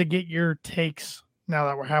I wanted to get your takes now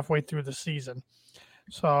that we're halfway through the season.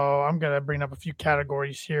 So I'm going to bring up a few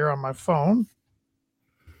categories here on my phone.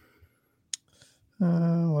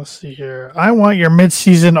 Let's see here. I want your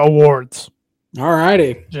midseason awards. All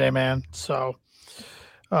righty. J-Man. So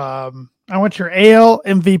I want your AL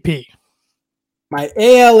MVP. My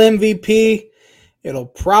AL MVP, it'll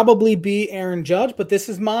probably be Aaron Judge, but this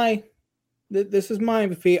is my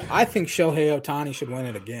MVP. I think Shohei Ohtani should win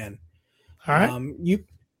it again. All right.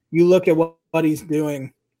 You look at what he's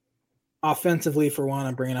doing offensively, for one.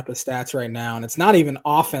 I'm bringing up his stats right now, and it's not even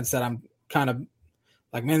offense that I'm kind of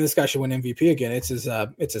like, man, this guy should win MVP again. It's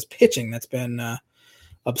his pitching that's been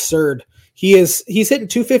absurd. He's hitting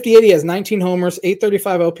 258. He has 19 homers,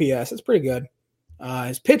 835 OPS. It's pretty good.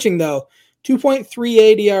 His pitching, though,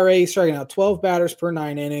 2.38 ERA. He's striking out 12 batters per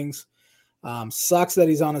 9 innings. Sucks that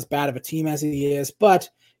he's on as bad of a team as he is, but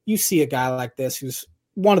you see a guy like this who's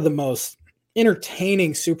one of the most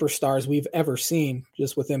entertaining superstars we've ever seen,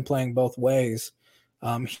 just with him playing both ways.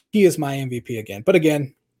 He is my MVP again. But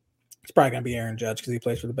again, it's probably going to be Aaron Judge because he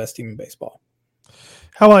plays for the best team in baseball.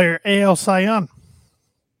 How about your AL Cy Young?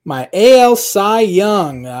 My AL Cy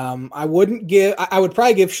Young, I would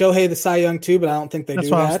probably give Shohei the Cy Young too, but I don't think they do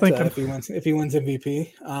that if he wins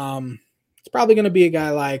MVP. It's probably going to be a guy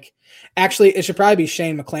like, actually, it should probably be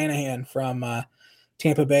Shane McClanahan from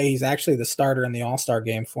Tampa Bay. He's actually the starter in the All-Star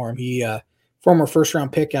game for him. He former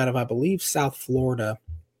first-round pick out of, I believe, South Florida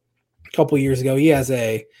a couple years ago. He has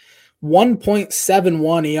a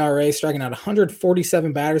 1.71 ERA, striking out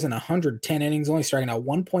 147 batters in 110 innings, only striking out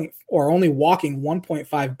only walking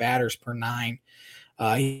 1.5 batters per 9.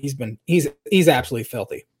 He's absolutely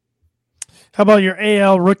filthy. How about your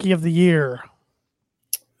AL Rookie of the Year?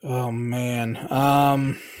 Oh man,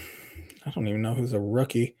 I don't even know who's a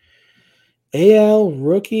rookie. AL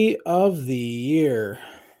Rookie of the Year.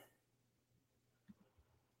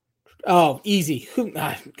 Oh, easy.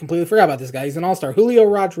 I completely forgot about this guy. He's an all-star. Julio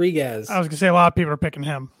Rodriguez. I was going to say a lot of people are picking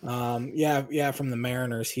him. Yeah, from the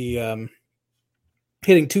Mariners. He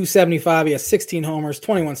hitting 275. He has 16 homers,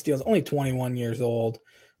 21 steals, only 21 years old.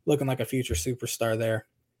 Looking like a future superstar there.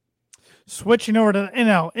 Switching over to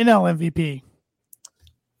NL MVP.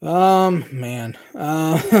 NL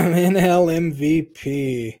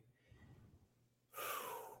MVP.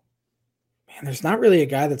 Man, there's not really a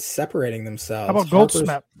guy that's separating themselves. How about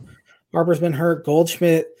Goldschmidt? Harper's been hurt.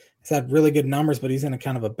 Goldschmidt has had really good numbers, but he's in a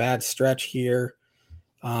kind of a bad stretch here.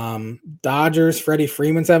 Dodgers, Freddie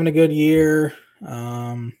Freeman's having a good year.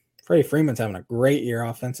 Freddie Freeman's having a great year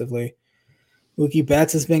offensively. Mookie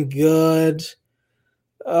Betts has been good.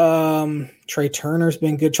 Trey Turner's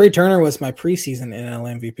been good. Trey Turner was my preseason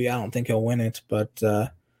NL MVP. I don't think he'll win it, but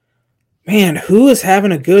man, who is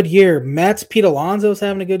having a good year? Mets, Pete Alonso's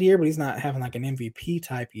having a good year, but he's not having like an MVP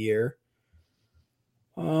type year.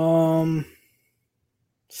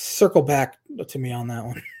 Circle back to me on that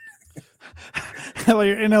one. How about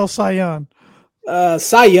your NL Cy Young?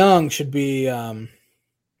 Cy Young should be I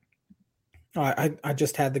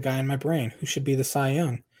just had the guy in my brain who should be the Cy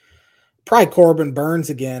Young. Probably Corbin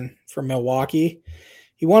Burns again from Milwaukee.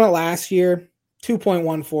 He won it last year,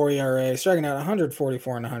 2.14 ERA, striking out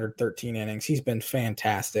 144 and 113 innings. He's been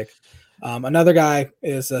fantastic. Another guy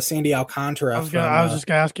is Sandy Alcantara. I was just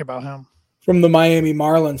going to ask you about him. from the Miami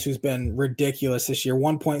Marlins, who's been ridiculous this year,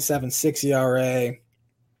 1.76 ERA.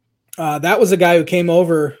 That was a guy who came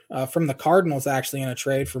over from the Cardinals, actually, in a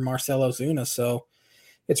trade for Marcell Ozuna. So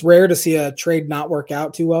it's rare to see a trade not work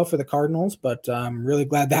out too well for the Cardinals, but I'm really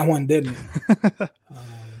glad that one didn't.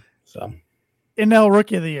 NL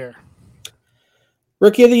Rookie of the Year.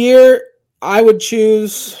 Rookie of the Year, I would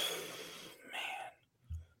choose.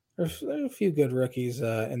 Man, there's a few good rookies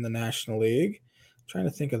in the National League. I'm trying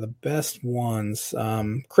to think of the best ones.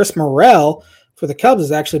 Chris Morel for the Cubs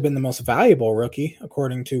has actually been the most valuable rookie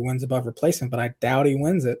according to wins above replacement, but I doubt he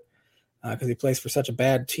wins it because he plays for such a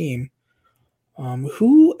bad team.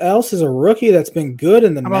 Who else is a rookie that's been good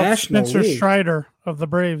in the National Spencer League? Strider of the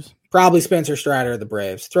Braves. Probably Spencer Strider of the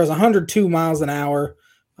Braves. Throws 102 miles an hour.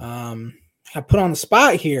 I put on the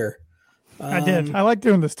spot here. I did. I like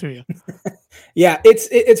doing this to you. Yeah,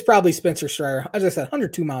 it's probably Spencer Strider. As I said,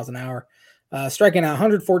 102 miles an hour. Striking out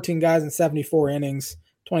 114 guys in 74 innings,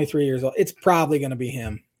 23 years old. It's probably going to be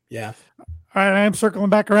him. Yeah. All right, I am circling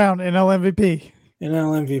back around. NL MVP.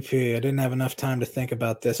 NL MVP. I didn't have enough time to think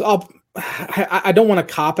about this. I don't want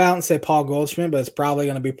to cop out and say Paul Goldschmidt, but it's probably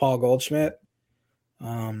going to be Paul Goldschmidt.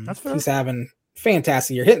 That's fair. He's having a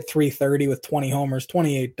fantastic year. Hitting 330 with 20 homers,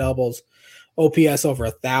 28 doubles, OPS over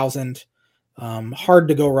 1,000. Hard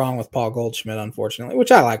to go wrong with Paul Goldschmidt, unfortunately,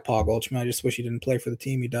 which I like Paul Goldschmidt. I just wish he didn't play for the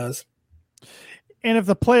team he does. And if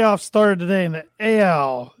the playoffs started today in the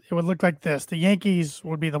AL, it would look like this. The Yankees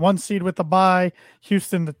would be the 1 seed with the bye.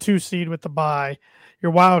 Houston, the 2 seed with the bye.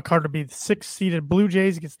 Your wild card would be the 6-seeded Blue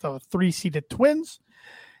Jays against the 3-seeded Twins.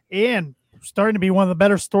 And starting to be one of the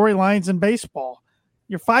better storylines in baseball.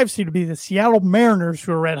 Your 5 seed would be the Seattle Mariners,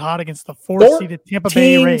 who are red hot against the 4-seeded Tampa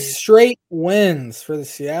Bay Rays. Straight wins for the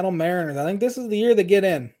Seattle Mariners. I think this is the year they get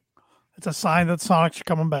in. It's a sign that Sonics are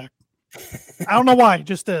coming back. I don't know why.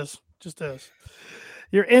 Just is.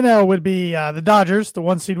 Your NL would be the Dodgers, the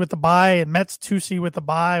 1 seed with the bye, and Mets 2 seed with the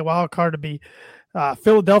bye. Wild card to be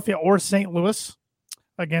Philadelphia or St. Louis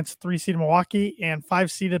against 3-seeded Milwaukee, and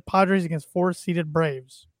 5-seeded Padres against 4-seeded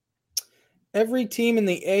Braves. Every team in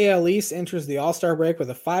the AL East enters the All-Star break with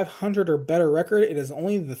a 500 or better record. It is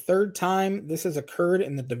only the third time this has occurred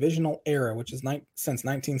in the divisional era, which is since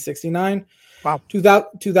 1969. Wow.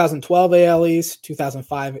 2012 AL East,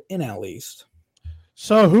 2005 NL East.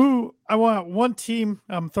 So I want one team.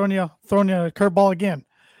 I'm throwing you a curveball again.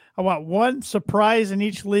 I want one surprise in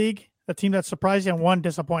each league, a team that surprised you, and one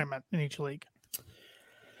disappointment in each league.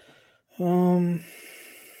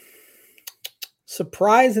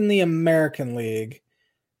 Surprise in the American League,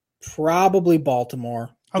 probably Baltimore.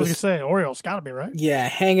 I was going to say Orioles got to be, right? Yeah,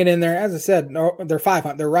 hanging in there. As I said, they're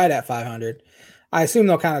 500. They're right at 500. I assume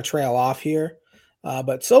they'll kind of trail off here,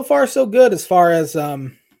 but so far so good as far as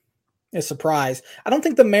a surprise. I don't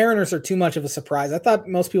think the Mariners are too much of a surprise. I thought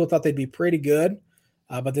most people thought they'd be pretty good,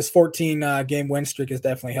 but this 14 game win streak has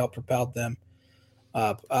definitely helped propel them.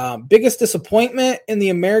 Biggest disappointment in the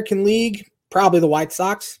American League, probably the White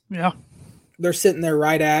Sox. Yeah. They're sitting there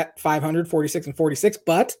right at 500, 46-46,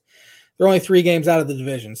 but they're only 3 games out of the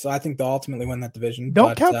division, so I think they'll ultimately win that division.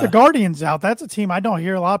 Don't count the Guardians out. That's a team I don't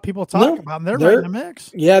hear a lot of people talk about, and they're right in the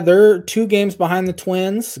mix. Yeah, they're 2 games behind the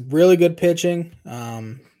Twins. Really good pitching.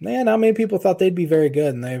 Not many people thought they'd be very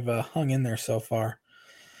good, and they've hung in there so far.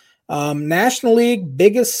 National League,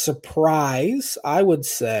 biggest surprise, I would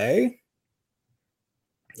say.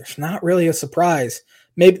 There's not really a surprise.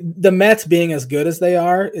 Maybe the Mets being as good as they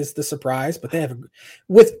are is the surprise, but they have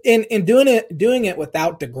in doing it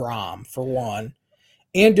without DeGrom for one,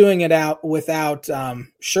 and doing it out without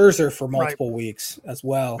Scherzer for multiple weeks as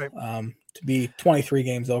well. Right. To be 23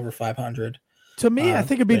 games over 500. To me, I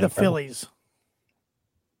think it'd be the Phillies.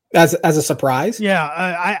 As a surprise? Yeah,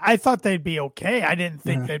 I thought they'd be okay. I didn't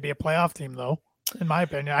think they'd be a playoff team, though, in my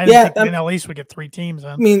opinion. I didn't think NL East would get 3 teams in.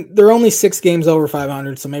 I mean, they're only 6 games over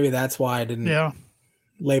 500, so maybe that's why I didn't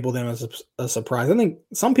label them as a surprise. I think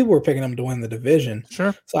some people were picking them to win the division.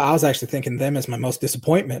 Sure. So I was actually thinking them as my most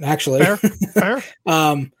disappointment, actually. Fair.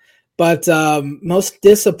 But most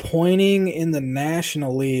disappointing in the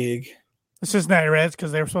National League. The Cincinnati Reds,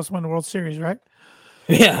 because they were supposed to win the World Series, right?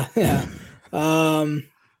 Yeah.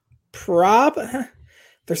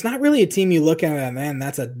 There's not really a team you look at and man,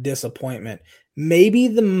 that's a disappointment. Maybe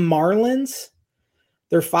the Marlins.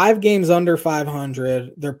 They're 5 games under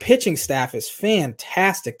 500. Their pitching staff is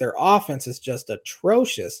fantastic. Their offense is just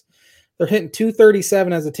atrocious. They're hitting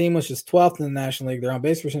 .237 as a team, which is 12th in the National League. Their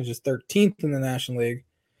on-base percentage is 13th in the National League.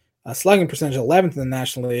 Slugging percentage 11th in the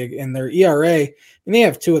National League. And their ERA, and they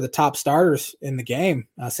have 2 of the top starters in the game.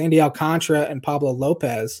 Sandy Alcantara and Pablo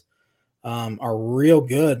Lopez are real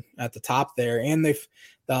good at the top there. And they've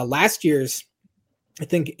last year's I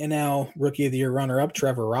think NL Rookie of the Year runner-up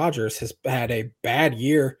Trevor Rogers has had a bad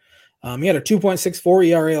year. He had a 2.64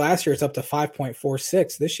 ERA last year. It's up to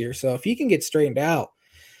 5.46 this year. So if he can get straightened out,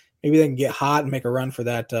 maybe they can get hot and make a run for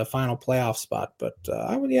that final playoff spot. But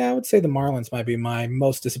I would say the Marlins might be my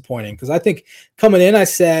most disappointing, because I think coming in, I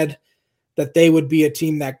said that they would be a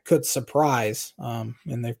team that could surprise, and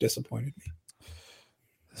they've disappointed me.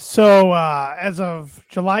 So as of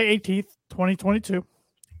July 18th, 2022,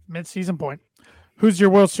 mid-season point, who's your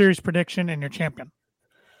World Series prediction and your champion?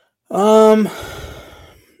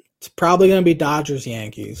 It's probably going to be Dodgers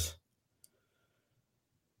Yankees.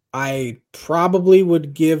 I probably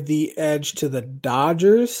would give the edge to the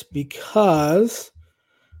Dodgers because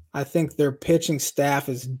I think their pitching staff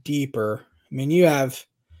is deeper. I mean, you have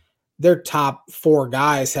their top 4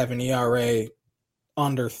 guys have an ERA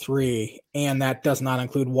under 3, and that does not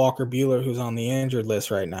include Walker Buehler, who's on the injured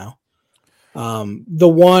list right now. The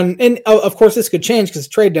one, and of course this could change because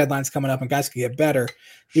trade deadline's coming up and guys could get better.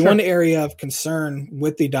 The one area of concern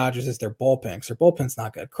with the Dodgers is their bullpen. Their bullpen's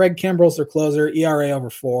not good. Craig Kimbrell's their closer, ERA over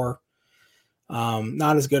 4.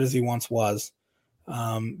 Not as good as he once was.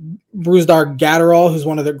 Brusdar Graterol, who's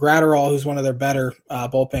one of their better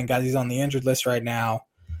bullpen guys. He's on the injured list right now.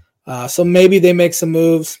 So maybe they make some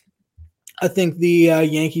moves. I think the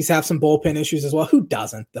Yankees have some bullpen issues as well. Who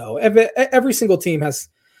doesn't, though? Every single team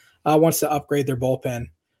wants to upgrade their bullpen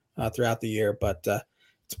throughout the year, but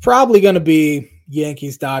it's probably going to be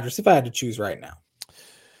Yankees, Dodgers if I had to choose right now.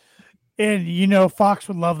 And Fox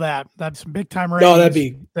would love that. That's some big time ratings. No, that'd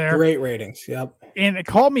be great ratings. Yep. And it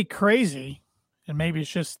called me crazy, and maybe it's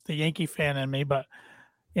just the Yankee fan in me,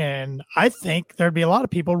 and I think there'd be a lot of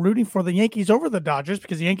people rooting for the Yankees over the Dodgers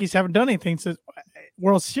because the Yankees haven't done anything since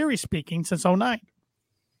World Series speaking since 2009.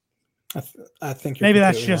 I think maybe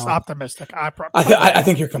that's just wrong. Optimistic. I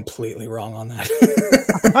think you're completely wrong on that.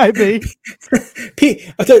 Might be.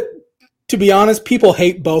 To be honest, people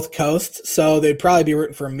hate both coasts, so they'd probably be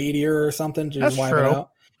rooting for a meteor or something to just wipe it out.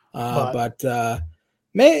 I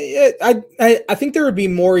think there would be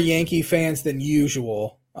more Yankee fans than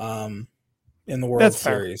usual in the World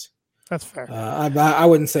Series. That's fair. I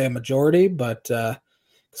wouldn't say a majority, but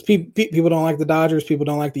because people don't like the Dodgers, people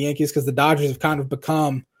don't like the Yankees because the Dodgers have kind of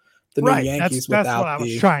become the new Yankees that's what I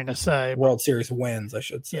was trying to say. World Series wins, I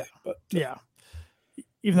should say. Yeah,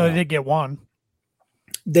 even though they did get one.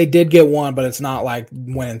 They did get one, but it's not like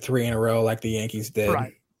winning 3 in a row like the Yankees did.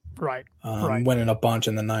 Right. Winning a bunch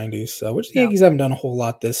in the 90s. So, which the Yankees haven't done a whole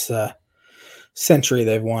lot this century.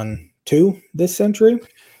 They've won 2 this century.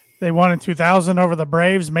 They won in 2000 over the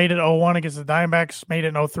Braves, made it 0-1 against the Diamondbacks, made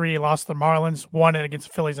it 0-3, lost the Marlins, won it against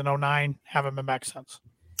the Phillies in 2009, haven't been back since.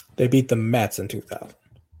 They beat the Mets in 2000.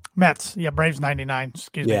 Mets, Braves 99,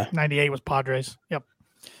 excuse me. 98 was Padres. Yep.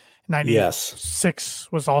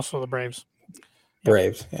 96 was also the Braves.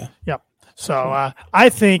 Braves, Yep. So I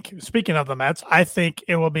think, speaking of the Mets, I think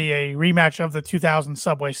it will be a rematch of the 2000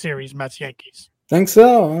 Subway Series, Mets-Yankees. Think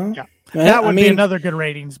so? Huh? Yeah. That would be another good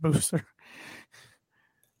ratings booster.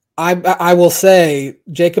 I will say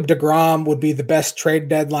Jacob deGrom would be the best trade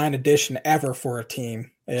deadline addition ever for a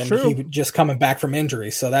team. And he just coming back from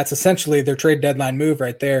injury. So that's essentially their trade deadline move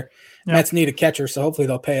right there. Yep. Mets need a catcher, so hopefully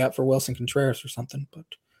they'll pay up for Wilson Contreras or something. But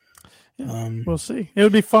we'll see. It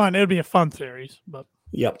would be fun. It would be a fun series. But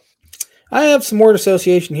yep. I have some word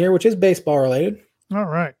association here, which is baseball related. All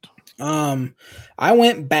right. I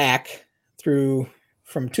went back through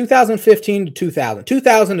from 2015 to 2000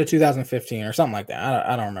 to 2015 or something like that.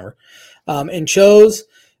 I don't remember. And chose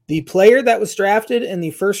the player that was drafted in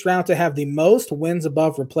the first round to have the most wins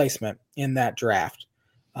above replacement in that draft.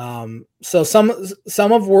 So some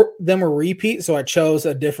of them were repeat. So I chose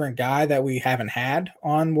a different guy that we haven't had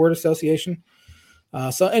on word association.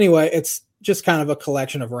 So anyway, it's just kind of a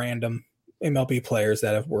collection of random MLB players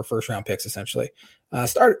that were first round picks, essentially.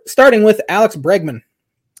 Starting with Alex Bregman.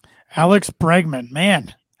 Alex Bregman,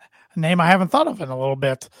 man, a name I haven't thought of in a little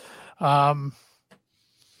bit. I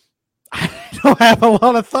don't have a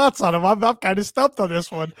lot of thoughts on him. I'm kind of stumped on this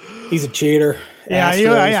one. He's a cheater. Yeah.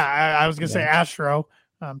 I was going to say Astro.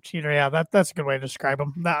 Cheater. Yeah, that's a good way to describe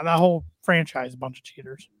him. That whole franchise, is a bunch of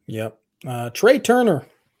cheaters. Yep. Trey Turner.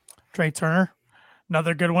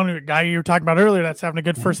 Another good one. A guy you were talking about earlier that's having a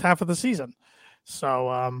good first half of the season.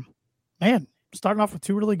 So, man, starting off with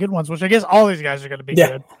 2 really good ones, which I guess all these guys are going to be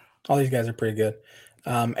good. All these guys are pretty good.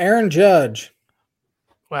 Aaron Judge.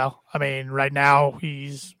 Well, I mean, right now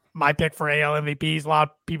he's my pick for AL MVP. He's a lot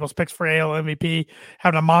of people's picks for AL MVP.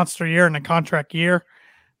 Having a monster year and a contract year.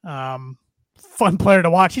 Fun player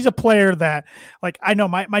to watch. He's a player that, like, I know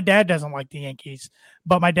my dad doesn't like the Yankees,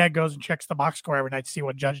 but my dad goes and checks the box score every night to see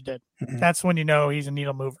what Judge did. Mm-hmm. That's when you know he's a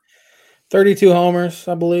needle mover. 32 homers,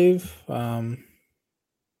 I believe. Didn't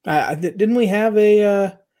we have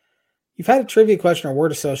you've had a trivia question or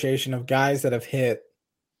word association of guys that have hit,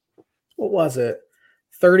 what was it?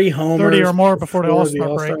 30 homers. 30 or more before the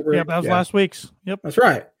All-Star break. Yep, that was last week's. Yep. That's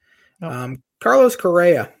right. Yep. Carlos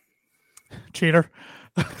Correa. Cheater.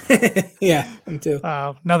 Yeah, him too.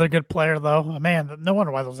 Another good player, though. Man, no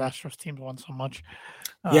wonder why those Astros teams won so much.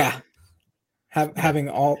 Yeah.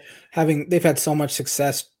 They've had so much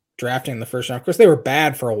success drafting in the first round. Of course, they were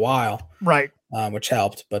bad for a while. Right. Which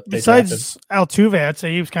helped. But besides Altuve, I'd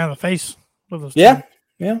say he was kind of the face of those teams.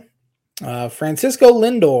 Yeah. Francisco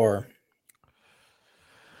Lindor.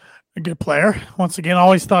 A good player. Once again,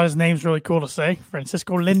 always thought his name's really cool to say.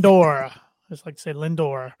 Francisco Lindor. I just like to say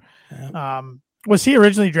Lindor. Yeah. Was he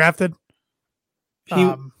originally drafted?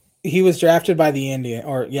 He was drafted by the Indians,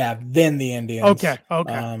 then the Indians. Okay.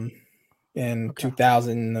 In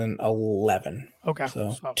 2011. Okay.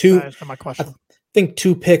 So answer my question. I think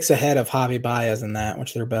 2 picks ahead of Javi Baez in that,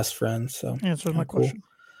 which they're best friends. So answers my question.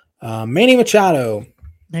 Manny Machado.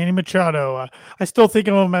 I still think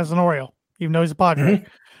of him as an Oriole, even though he's a Padre.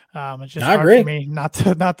 Mm-hmm. It's just hard for me not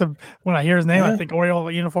to when I hear his name, I think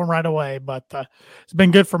Oriole uniform right away. But it's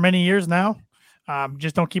been good for many years now.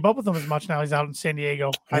 Just don't keep up with him as much now. He's out in San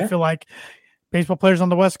Diego. Yeah. I feel like baseball players on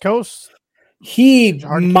the West Coast. He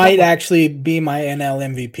might actually be my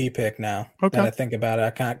NL MVP pick now. Okay. That I think about it.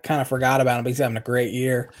 I kind of forgot about him, but he's having a great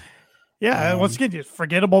year. Yeah, once again, it's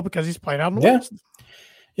forgettable because he's playing out in the West.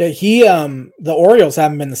 Yeah, the Orioles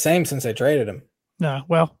haven't been the same since they traded him. No,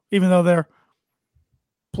 well, even though they're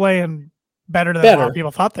playing better than a lot of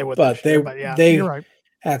people thought they would. But they you're right.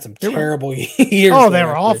 Had some terrible years. Oh, they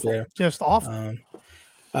were awful. Just awful.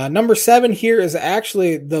 Number 7 here is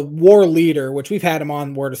actually the WAR leader, which we've had him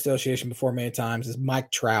on Word Association before many times, is Mike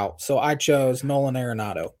Trout. So I chose Nolan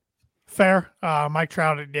Arenado. Fair. Mike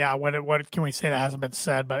Trout, yeah, what can we say that hasn't been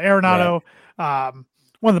said? But Arenado,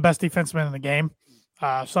 one of the best defensemen in the game.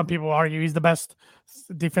 Some people argue he's the best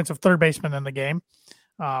defensive third baseman in the game.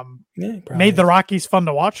 Made the Rockies fun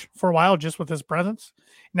to watch for a while just with his presence.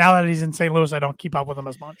 Now that he's in St. Louis, I don't keep up with him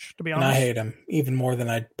as much, to be honest. And I hate him even more than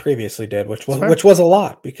I previously did, which was a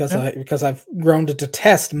lot because I've grown to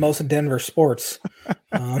detest most of Denver sports.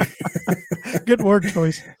 Good word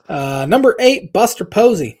choice. Number 8, Buster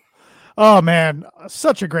Posey. Oh man,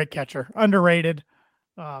 such a great catcher, underrated.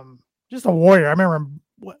 Just a warrior. I remember him.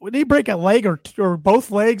 Did he break a leg or both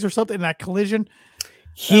legs or something in that collision?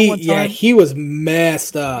 He was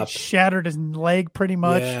messed up. He shattered his leg pretty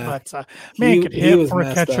much, but man could hit for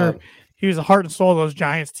a catcher. Up. He was the heart and soul of those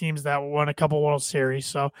Giants teams that won a couple World Series.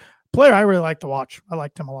 So, player I really like to watch. I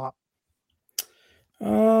liked him a lot.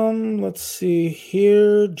 Let's see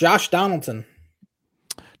here. Josh Donaldson,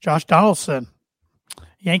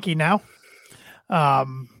 Yankee now.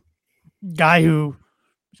 Guy who's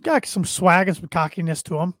got some swag and some cockiness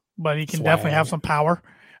to him, but he can definitely have some power.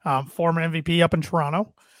 Former MVP up in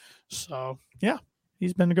Toronto. So, yeah,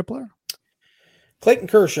 he's been a good player. Clayton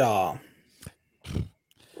Kershaw.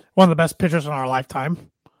 One of the best pitchers in our lifetime.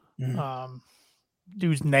 Mm-hmm.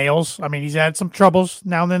 Dude's nails. I mean, he's had some troubles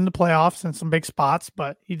now and then in the playoffs and some big spots,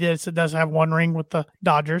 but he does have one ring with the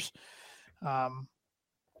Dodgers.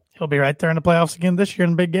 He'll be right there in the playoffs again this year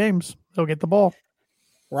in big games. He'll get the ball.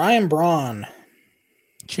 Ryan Braun.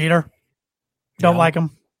 Cheater. Don't like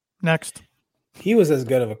him. Next. He was as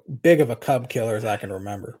big of a Cub killer as I can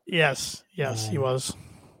remember. Yes, he was.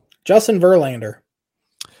 Justin Verlander.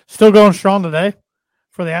 Still going strong today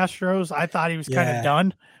for the Astros. I thought he was kind of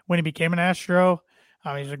done when he became an Astro.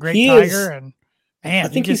 He's a great Tiger. And man, I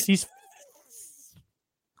think he's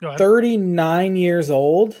 39 years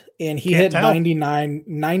old, and he hit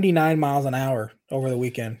 99 miles an hour over the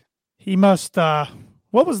weekend. He must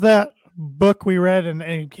what was that book we read and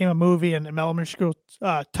it became a movie in elementary school?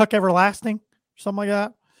 Tuck Everlasting? Something like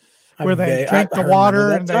that, where they drank the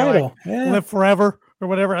water and they live forever or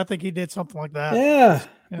whatever. I think he did something like that. Yeah.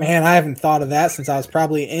 Man, I haven't thought of that since I was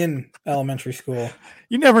probably in elementary school.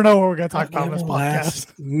 You never know what we're going to talk about on this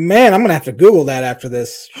podcast. Man, I'm going to have to Google that after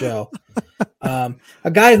this show. A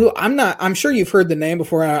guy who I'm sure you've heard the name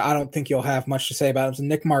before. I don't think you'll have much to say about him. It's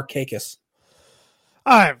Nick Markakis.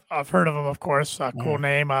 I've heard of him, of course. Cool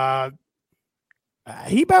name.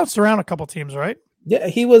 He bounced around a couple teams, right? Yeah,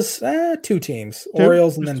 he was 2 teams,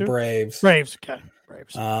 Orioles and then Braves. Braves.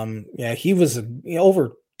 He was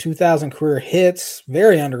over 2,000 career hits,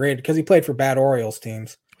 very underrated because he played for bad Orioles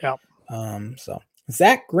teams. Yep. So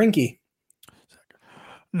Zach Greinke,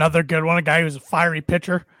 another good one, a guy who's a fiery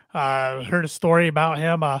pitcher. Heard a story about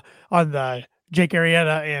him on the Jake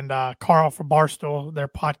Arrieta and Carl from Barstool, their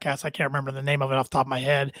podcast. I can't remember the name of it off the top of my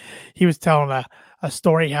head. He was telling a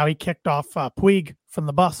story how he kicked off Puig from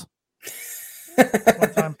the bus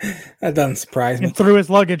one time. That doesn't surprise me. And threw his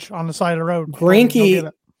luggage on the side of the road. Greinke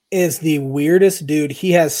is the weirdest dude.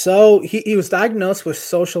 He was diagnosed with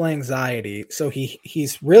social anxiety, so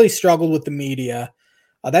he's really struggled with the media.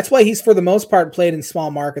 That's why he's for the most part played in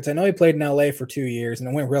small markets. I know he played in LA for 2 years and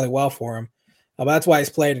it went really well for him. But that's why he's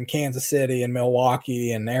played in Kansas City and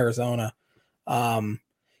Milwaukee and Arizona.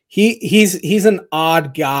 He's an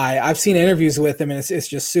odd guy. I've seen interviews with him and it's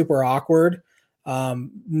just super awkward.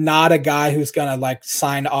 Not a guy who's gonna like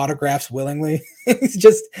sign autographs willingly.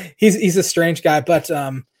 he's a strange guy, but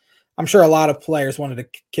I'm sure a lot of players wanted to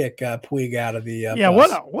kick Puig out of the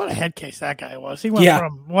bus. What a head case that guy was. He went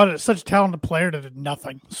from such a talented player to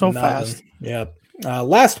nothing fast. Yeah.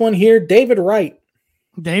 Last one here, David Wright.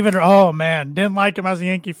 Oh man, didn't like him as a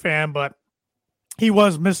Yankee fan, but he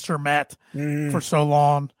was Mr. Met for so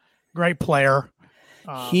long. Great player.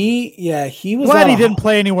 He was glad he didn't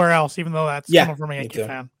play anywhere else, even though that's coming from a Yankee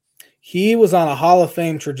fan. He was on a Hall of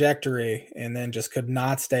Fame trajectory and then just could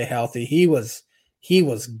not stay healthy. He was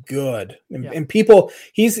good. And people,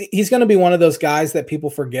 he's going to be one of those guys that people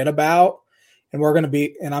forget about. And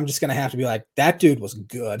I'm just going to have to be like, that dude was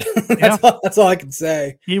good. That's all I can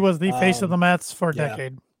say. He was the face of the Mets for a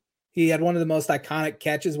decade. He had one of the most iconic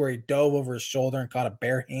catches where he dove over his shoulder and caught it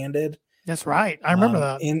barehanded. That's right. I remember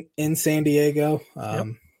that in San Diego.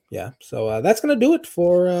 Yeah. So that's going to do it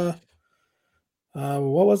for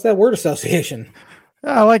what was that word association?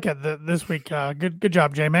 I like it this week. Good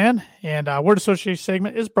job, J-Man. And word association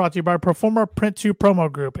segment is brought to you by Proforma Print 2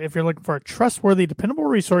 Promo Group. If you're looking for a trustworthy, dependable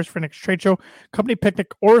resource for next trade show, company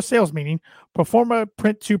picnic, or a sales meeting, Proforma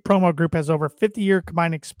Print 2 Promo Group has over 50-year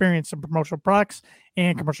combined experience in promotional products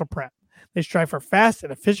and commercial print. They strive for fast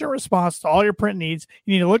and efficient response to all your print needs.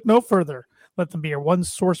 You need to look no further. Let them be your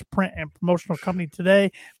one-source print and promotional company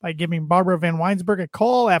today by giving Barbara Van Weinsberg a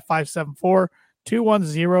call at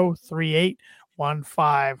 574-210-3815.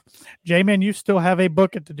 J-Man, you still have a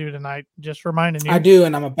booking to do tonight. Just reminding you. I do,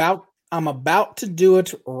 and I'm about to do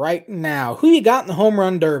it right now. Who you got in the home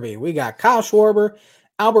run derby? We got Kyle Schwarber,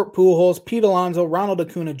 Albert Pujols, Pete Alonso, Ronald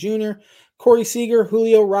Acuna Jr., Corey Seager,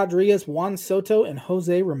 Julio Rodriguez, Juan Soto, and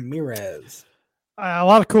Jose Ramirez. A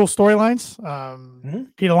lot of cool storylines.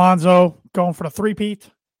 Pete Alonso going for the three-peat.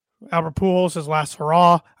 Albert Pujols, his last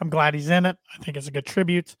hurrah. I'm glad he's in it. I think it's a good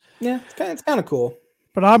tribute. Yeah, it's kind of cool.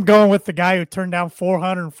 But I'm going with the guy who turned down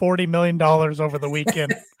 $440 million over the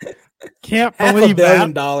weekend. Can't believe that.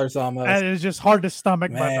 $500 million almost. And it's just hard to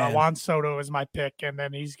stomach, but Juan Soto is my pick. And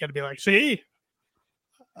then he's going to be like, see,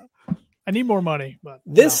 I need more money. But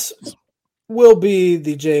this will be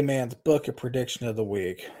the J-Man's bucket prediction of the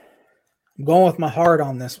week. I'm going with my heart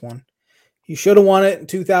on this one. He should have won it in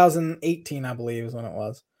 2018, I believe is when it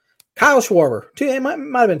was. Kyle Schwarber. It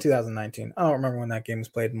might have been 2019. I don't remember when that game was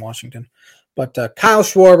played in Washington. But Kyle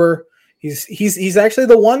Schwarber, he's actually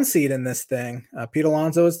the 1 seed in this thing. Pete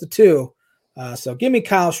Alonso is the 2. So give me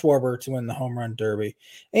Kyle Schwarber to win the home run derby.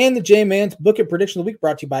 And the J-Man's Bucket Prediction of the Week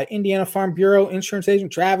brought to you by Indiana Farm Bureau Insurance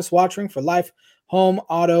Agent Travis Watchering for life, home,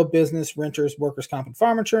 auto, business, renters, workers' comp, and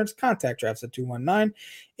farm insurance. Contact Travis at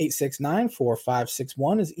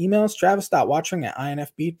 219-869-4561. His email is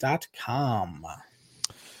travis.watchering@infb.com.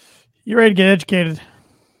 You ready to get educated?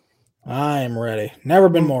 I am ready. Never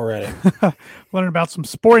been more ready. Learn about some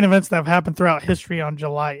sporting events that have happened throughout history on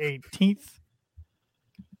July 18th.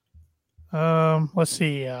 Let's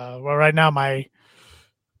see. Well, right now my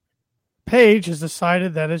page has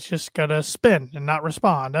decided that it's just going to spin and not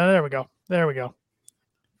respond. There we go.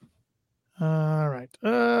 All right.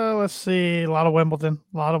 Let's see. A lot of Wimbledon.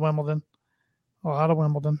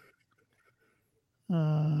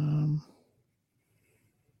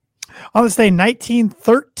 On this day,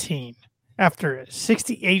 1913, after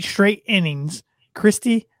 68 straight innings,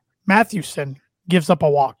 Christy Mathewson gives up a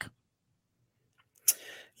walk.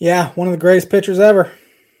 Yeah, one of the greatest pitchers ever.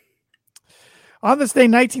 On this day,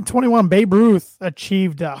 1921, Babe Ruth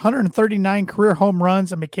achieved 139 career home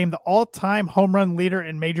runs and became the all-time home run leader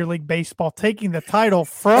in Major League Baseball, taking the title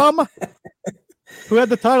from who had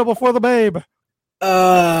the title before the Babe?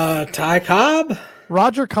 Ty Cobb?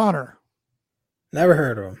 Roger Connor. Never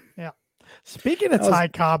heard of him. Yeah. Speaking of Ty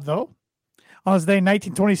Cobb, though, on his day,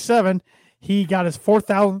 1927, he got his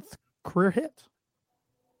 4,000th career hit.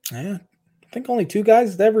 Yeah, I think only 2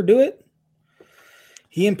 guys ever do it.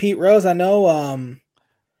 He and Pete Rose, I know.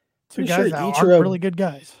 2 guys that are really good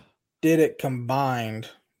guys. Did it combined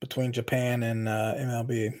between Japan and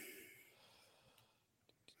MLB.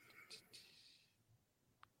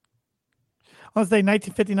 On this day,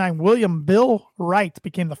 1959, William Bill Wright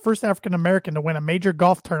became the first African American to win a major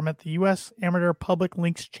golf tournament, the U.S. Amateur Public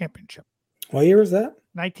Links Championship. What year was that?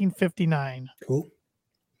 1959. Cool.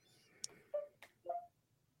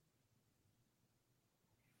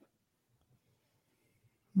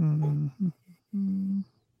 Mm-hmm. On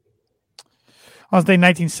this day,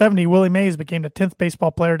 1970, Willie Mays became the 10th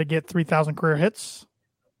baseball player to get 3,000 career hits.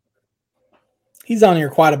 He's on here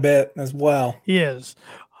quite a bit as well. He is.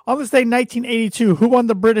 On this day, 1982, who won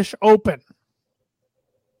the British Open?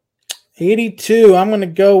 82. I'm going to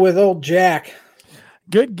go with old Jack.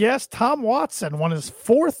 Good guess. Tom Watson won his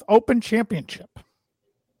 4th Open championship.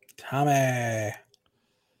 Tommy.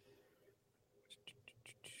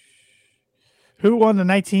 Who won the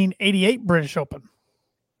 1988 British Open?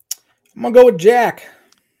 I'm going to go with Jack.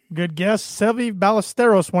 Good guess. Seve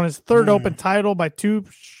Ballesteros won his 3rd Open title by 2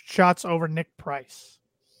 shots over Nick Price.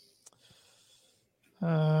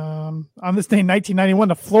 On this day in 1991,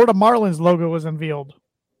 the Florida Marlins logo was unveiled.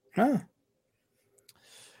 Huh.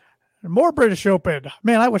 More British Open.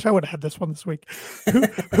 Man, I wish I would have had this one this week.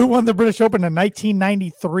 Who won the British Open in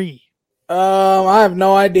 1993? I have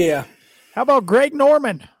no idea. How about Greg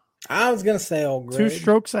Norman? I was going to say old Greg. 2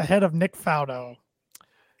 strokes ahead of Nick Faldo.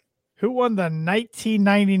 Who won the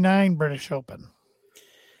 1999 British Open?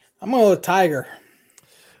 I'm going to go with Tiger.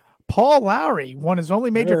 Paul Lowry won his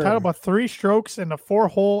only major title by 3 strokes in a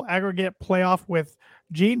 4-hole aggregate playoff with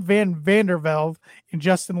Gene Van Velde and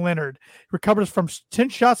Justin Leonard. He recovers from 10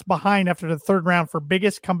 shots behind after the 3rd round for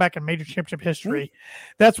biggest comeback in major championship history.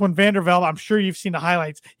 That's when Van der Velde, I'm sure you've seen the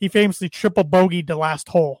highlights, he famously triple bogeyed the last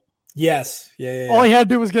hole. Yes. Yeah. All he had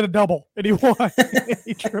to do was get a double, and he won.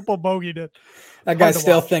 He triple bogeyed it. That guy's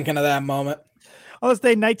still thinking of that moment. On this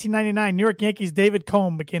day, 1999, New York Yankees' David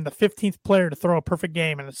Cone became the 15th player to throw a perfect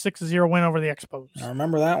game in a 6-0 win over the Expos. I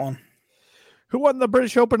remember that one. Who won the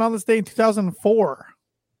British Open on this day in 2004?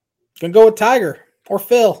 Gonna go with Tiger or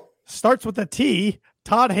Phil. Starts with a T.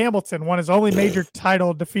 Todd Hamilton won his only major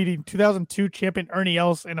title, defeating 2002 champion Ernie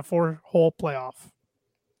Els in a 4-hole playoff.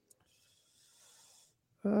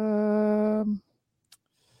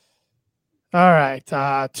 All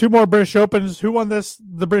right. 2 more British Opens. Who won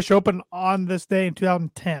the British Open on this day in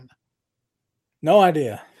 2010? No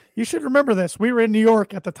idea. You should remember this. We were in New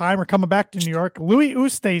York at the time, or coming back to New York. Louis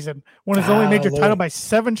Oosthuizen won his only major title by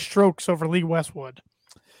 7 strokes over Lee Westwood.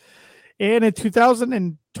 And in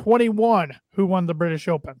 2021, who won the British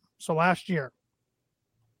Open? So last year.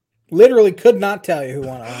 Literally could not tell you who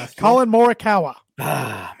won last year. Colin Morikawa.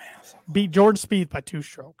 Man. Beat Jordan Spieth by 2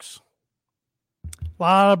 strokes. A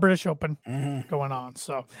lot of British Open going on.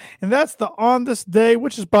 So, and that's the On This Day,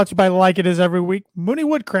 which is brought to you by, like it is every week, Mooney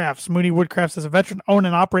Woodcrafts. Mooney Woodcrafts is a veteran-owned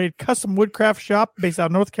and operated custom woodcraft shop based out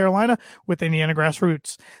of North Carolina with Indiana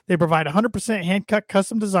grassroots. They provide 100% hand-cut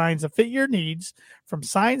custom designs that fit your needs. From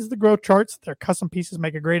signs to grow charts, their custom pieces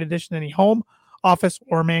make a great addition to any home, office,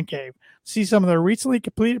 or man cave. See some of their recently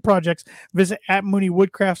completed projects. Visit at Mooney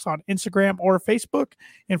Woodcrafts on Instagram or Facebook.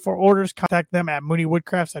 And for orders, contact them at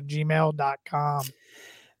mooneywoodcrafts@gmail.com.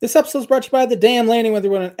 This episode is brought to you by The Damn Landing. Whether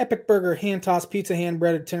you want an epic burger, hand-tossed pizza,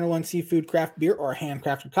 hand-breaded tenderloin, seafood, craft beer, or a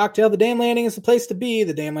handcrafted cocktail, The Damn Landing is the place to be.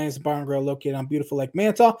 The Damn Landing is a bar and grill located on beautiful Lake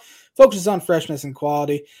Mantau. Focuses on freshness and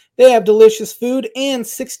quality. They have delicious food and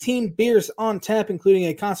 16 beers on tap, including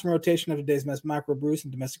a constant rotation of today's best microbrews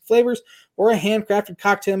and domestic flavors, or a handcrafted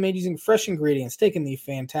cocktail made using fresh ingredients. Taking the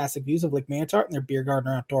fantastic views of Lake Mantau and their beer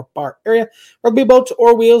garden or outdoor bar area. Rugby boats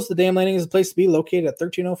or wheels, The Damn Landing is the place to be, located at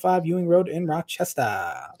 1305 Ewing Road in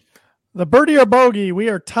Rochester. The birdie or bogey, we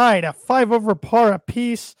are tied at 5 over par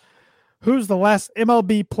apiece. Who's the last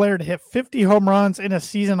MLB player to hit 50 home runs in a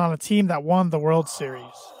season on a team that won the World Series?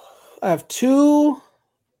 I have 2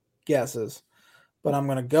 guesses, but I'm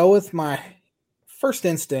going to go with my first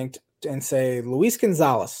instinct and say Luis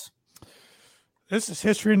Gonzalez. This is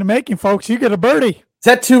history in the making, folks. You get a birdie. Is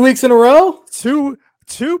that 2 weeks in a row? Two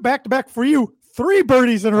back-to-back for you. 3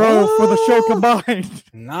 birdies in a row for the show combined.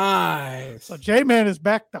 Nice. So J-Man is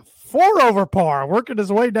back to 4 over par, working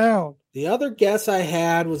his way down. The other guess I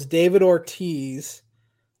had was David Ortiz,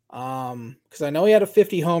 because I know he had a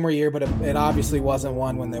 50 homer year, but it obviously wasn't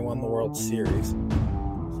one when they won the World Series.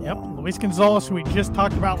 Yep, Luis Gonzalez, who we just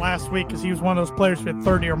talked about last week, because he was one of those players who hit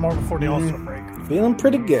 30 or more before the All-Star break. Feeling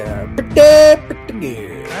pretty good. Pretty good.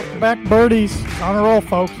 Back-to-back birdies. It's on a roll,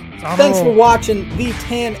 folks. Thanks for watching the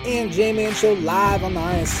Tan and J-Man Show live on the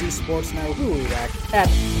ISC Sports Network. We'll be back at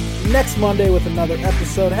next Monday with another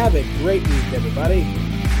episode. Have a great week, everybody.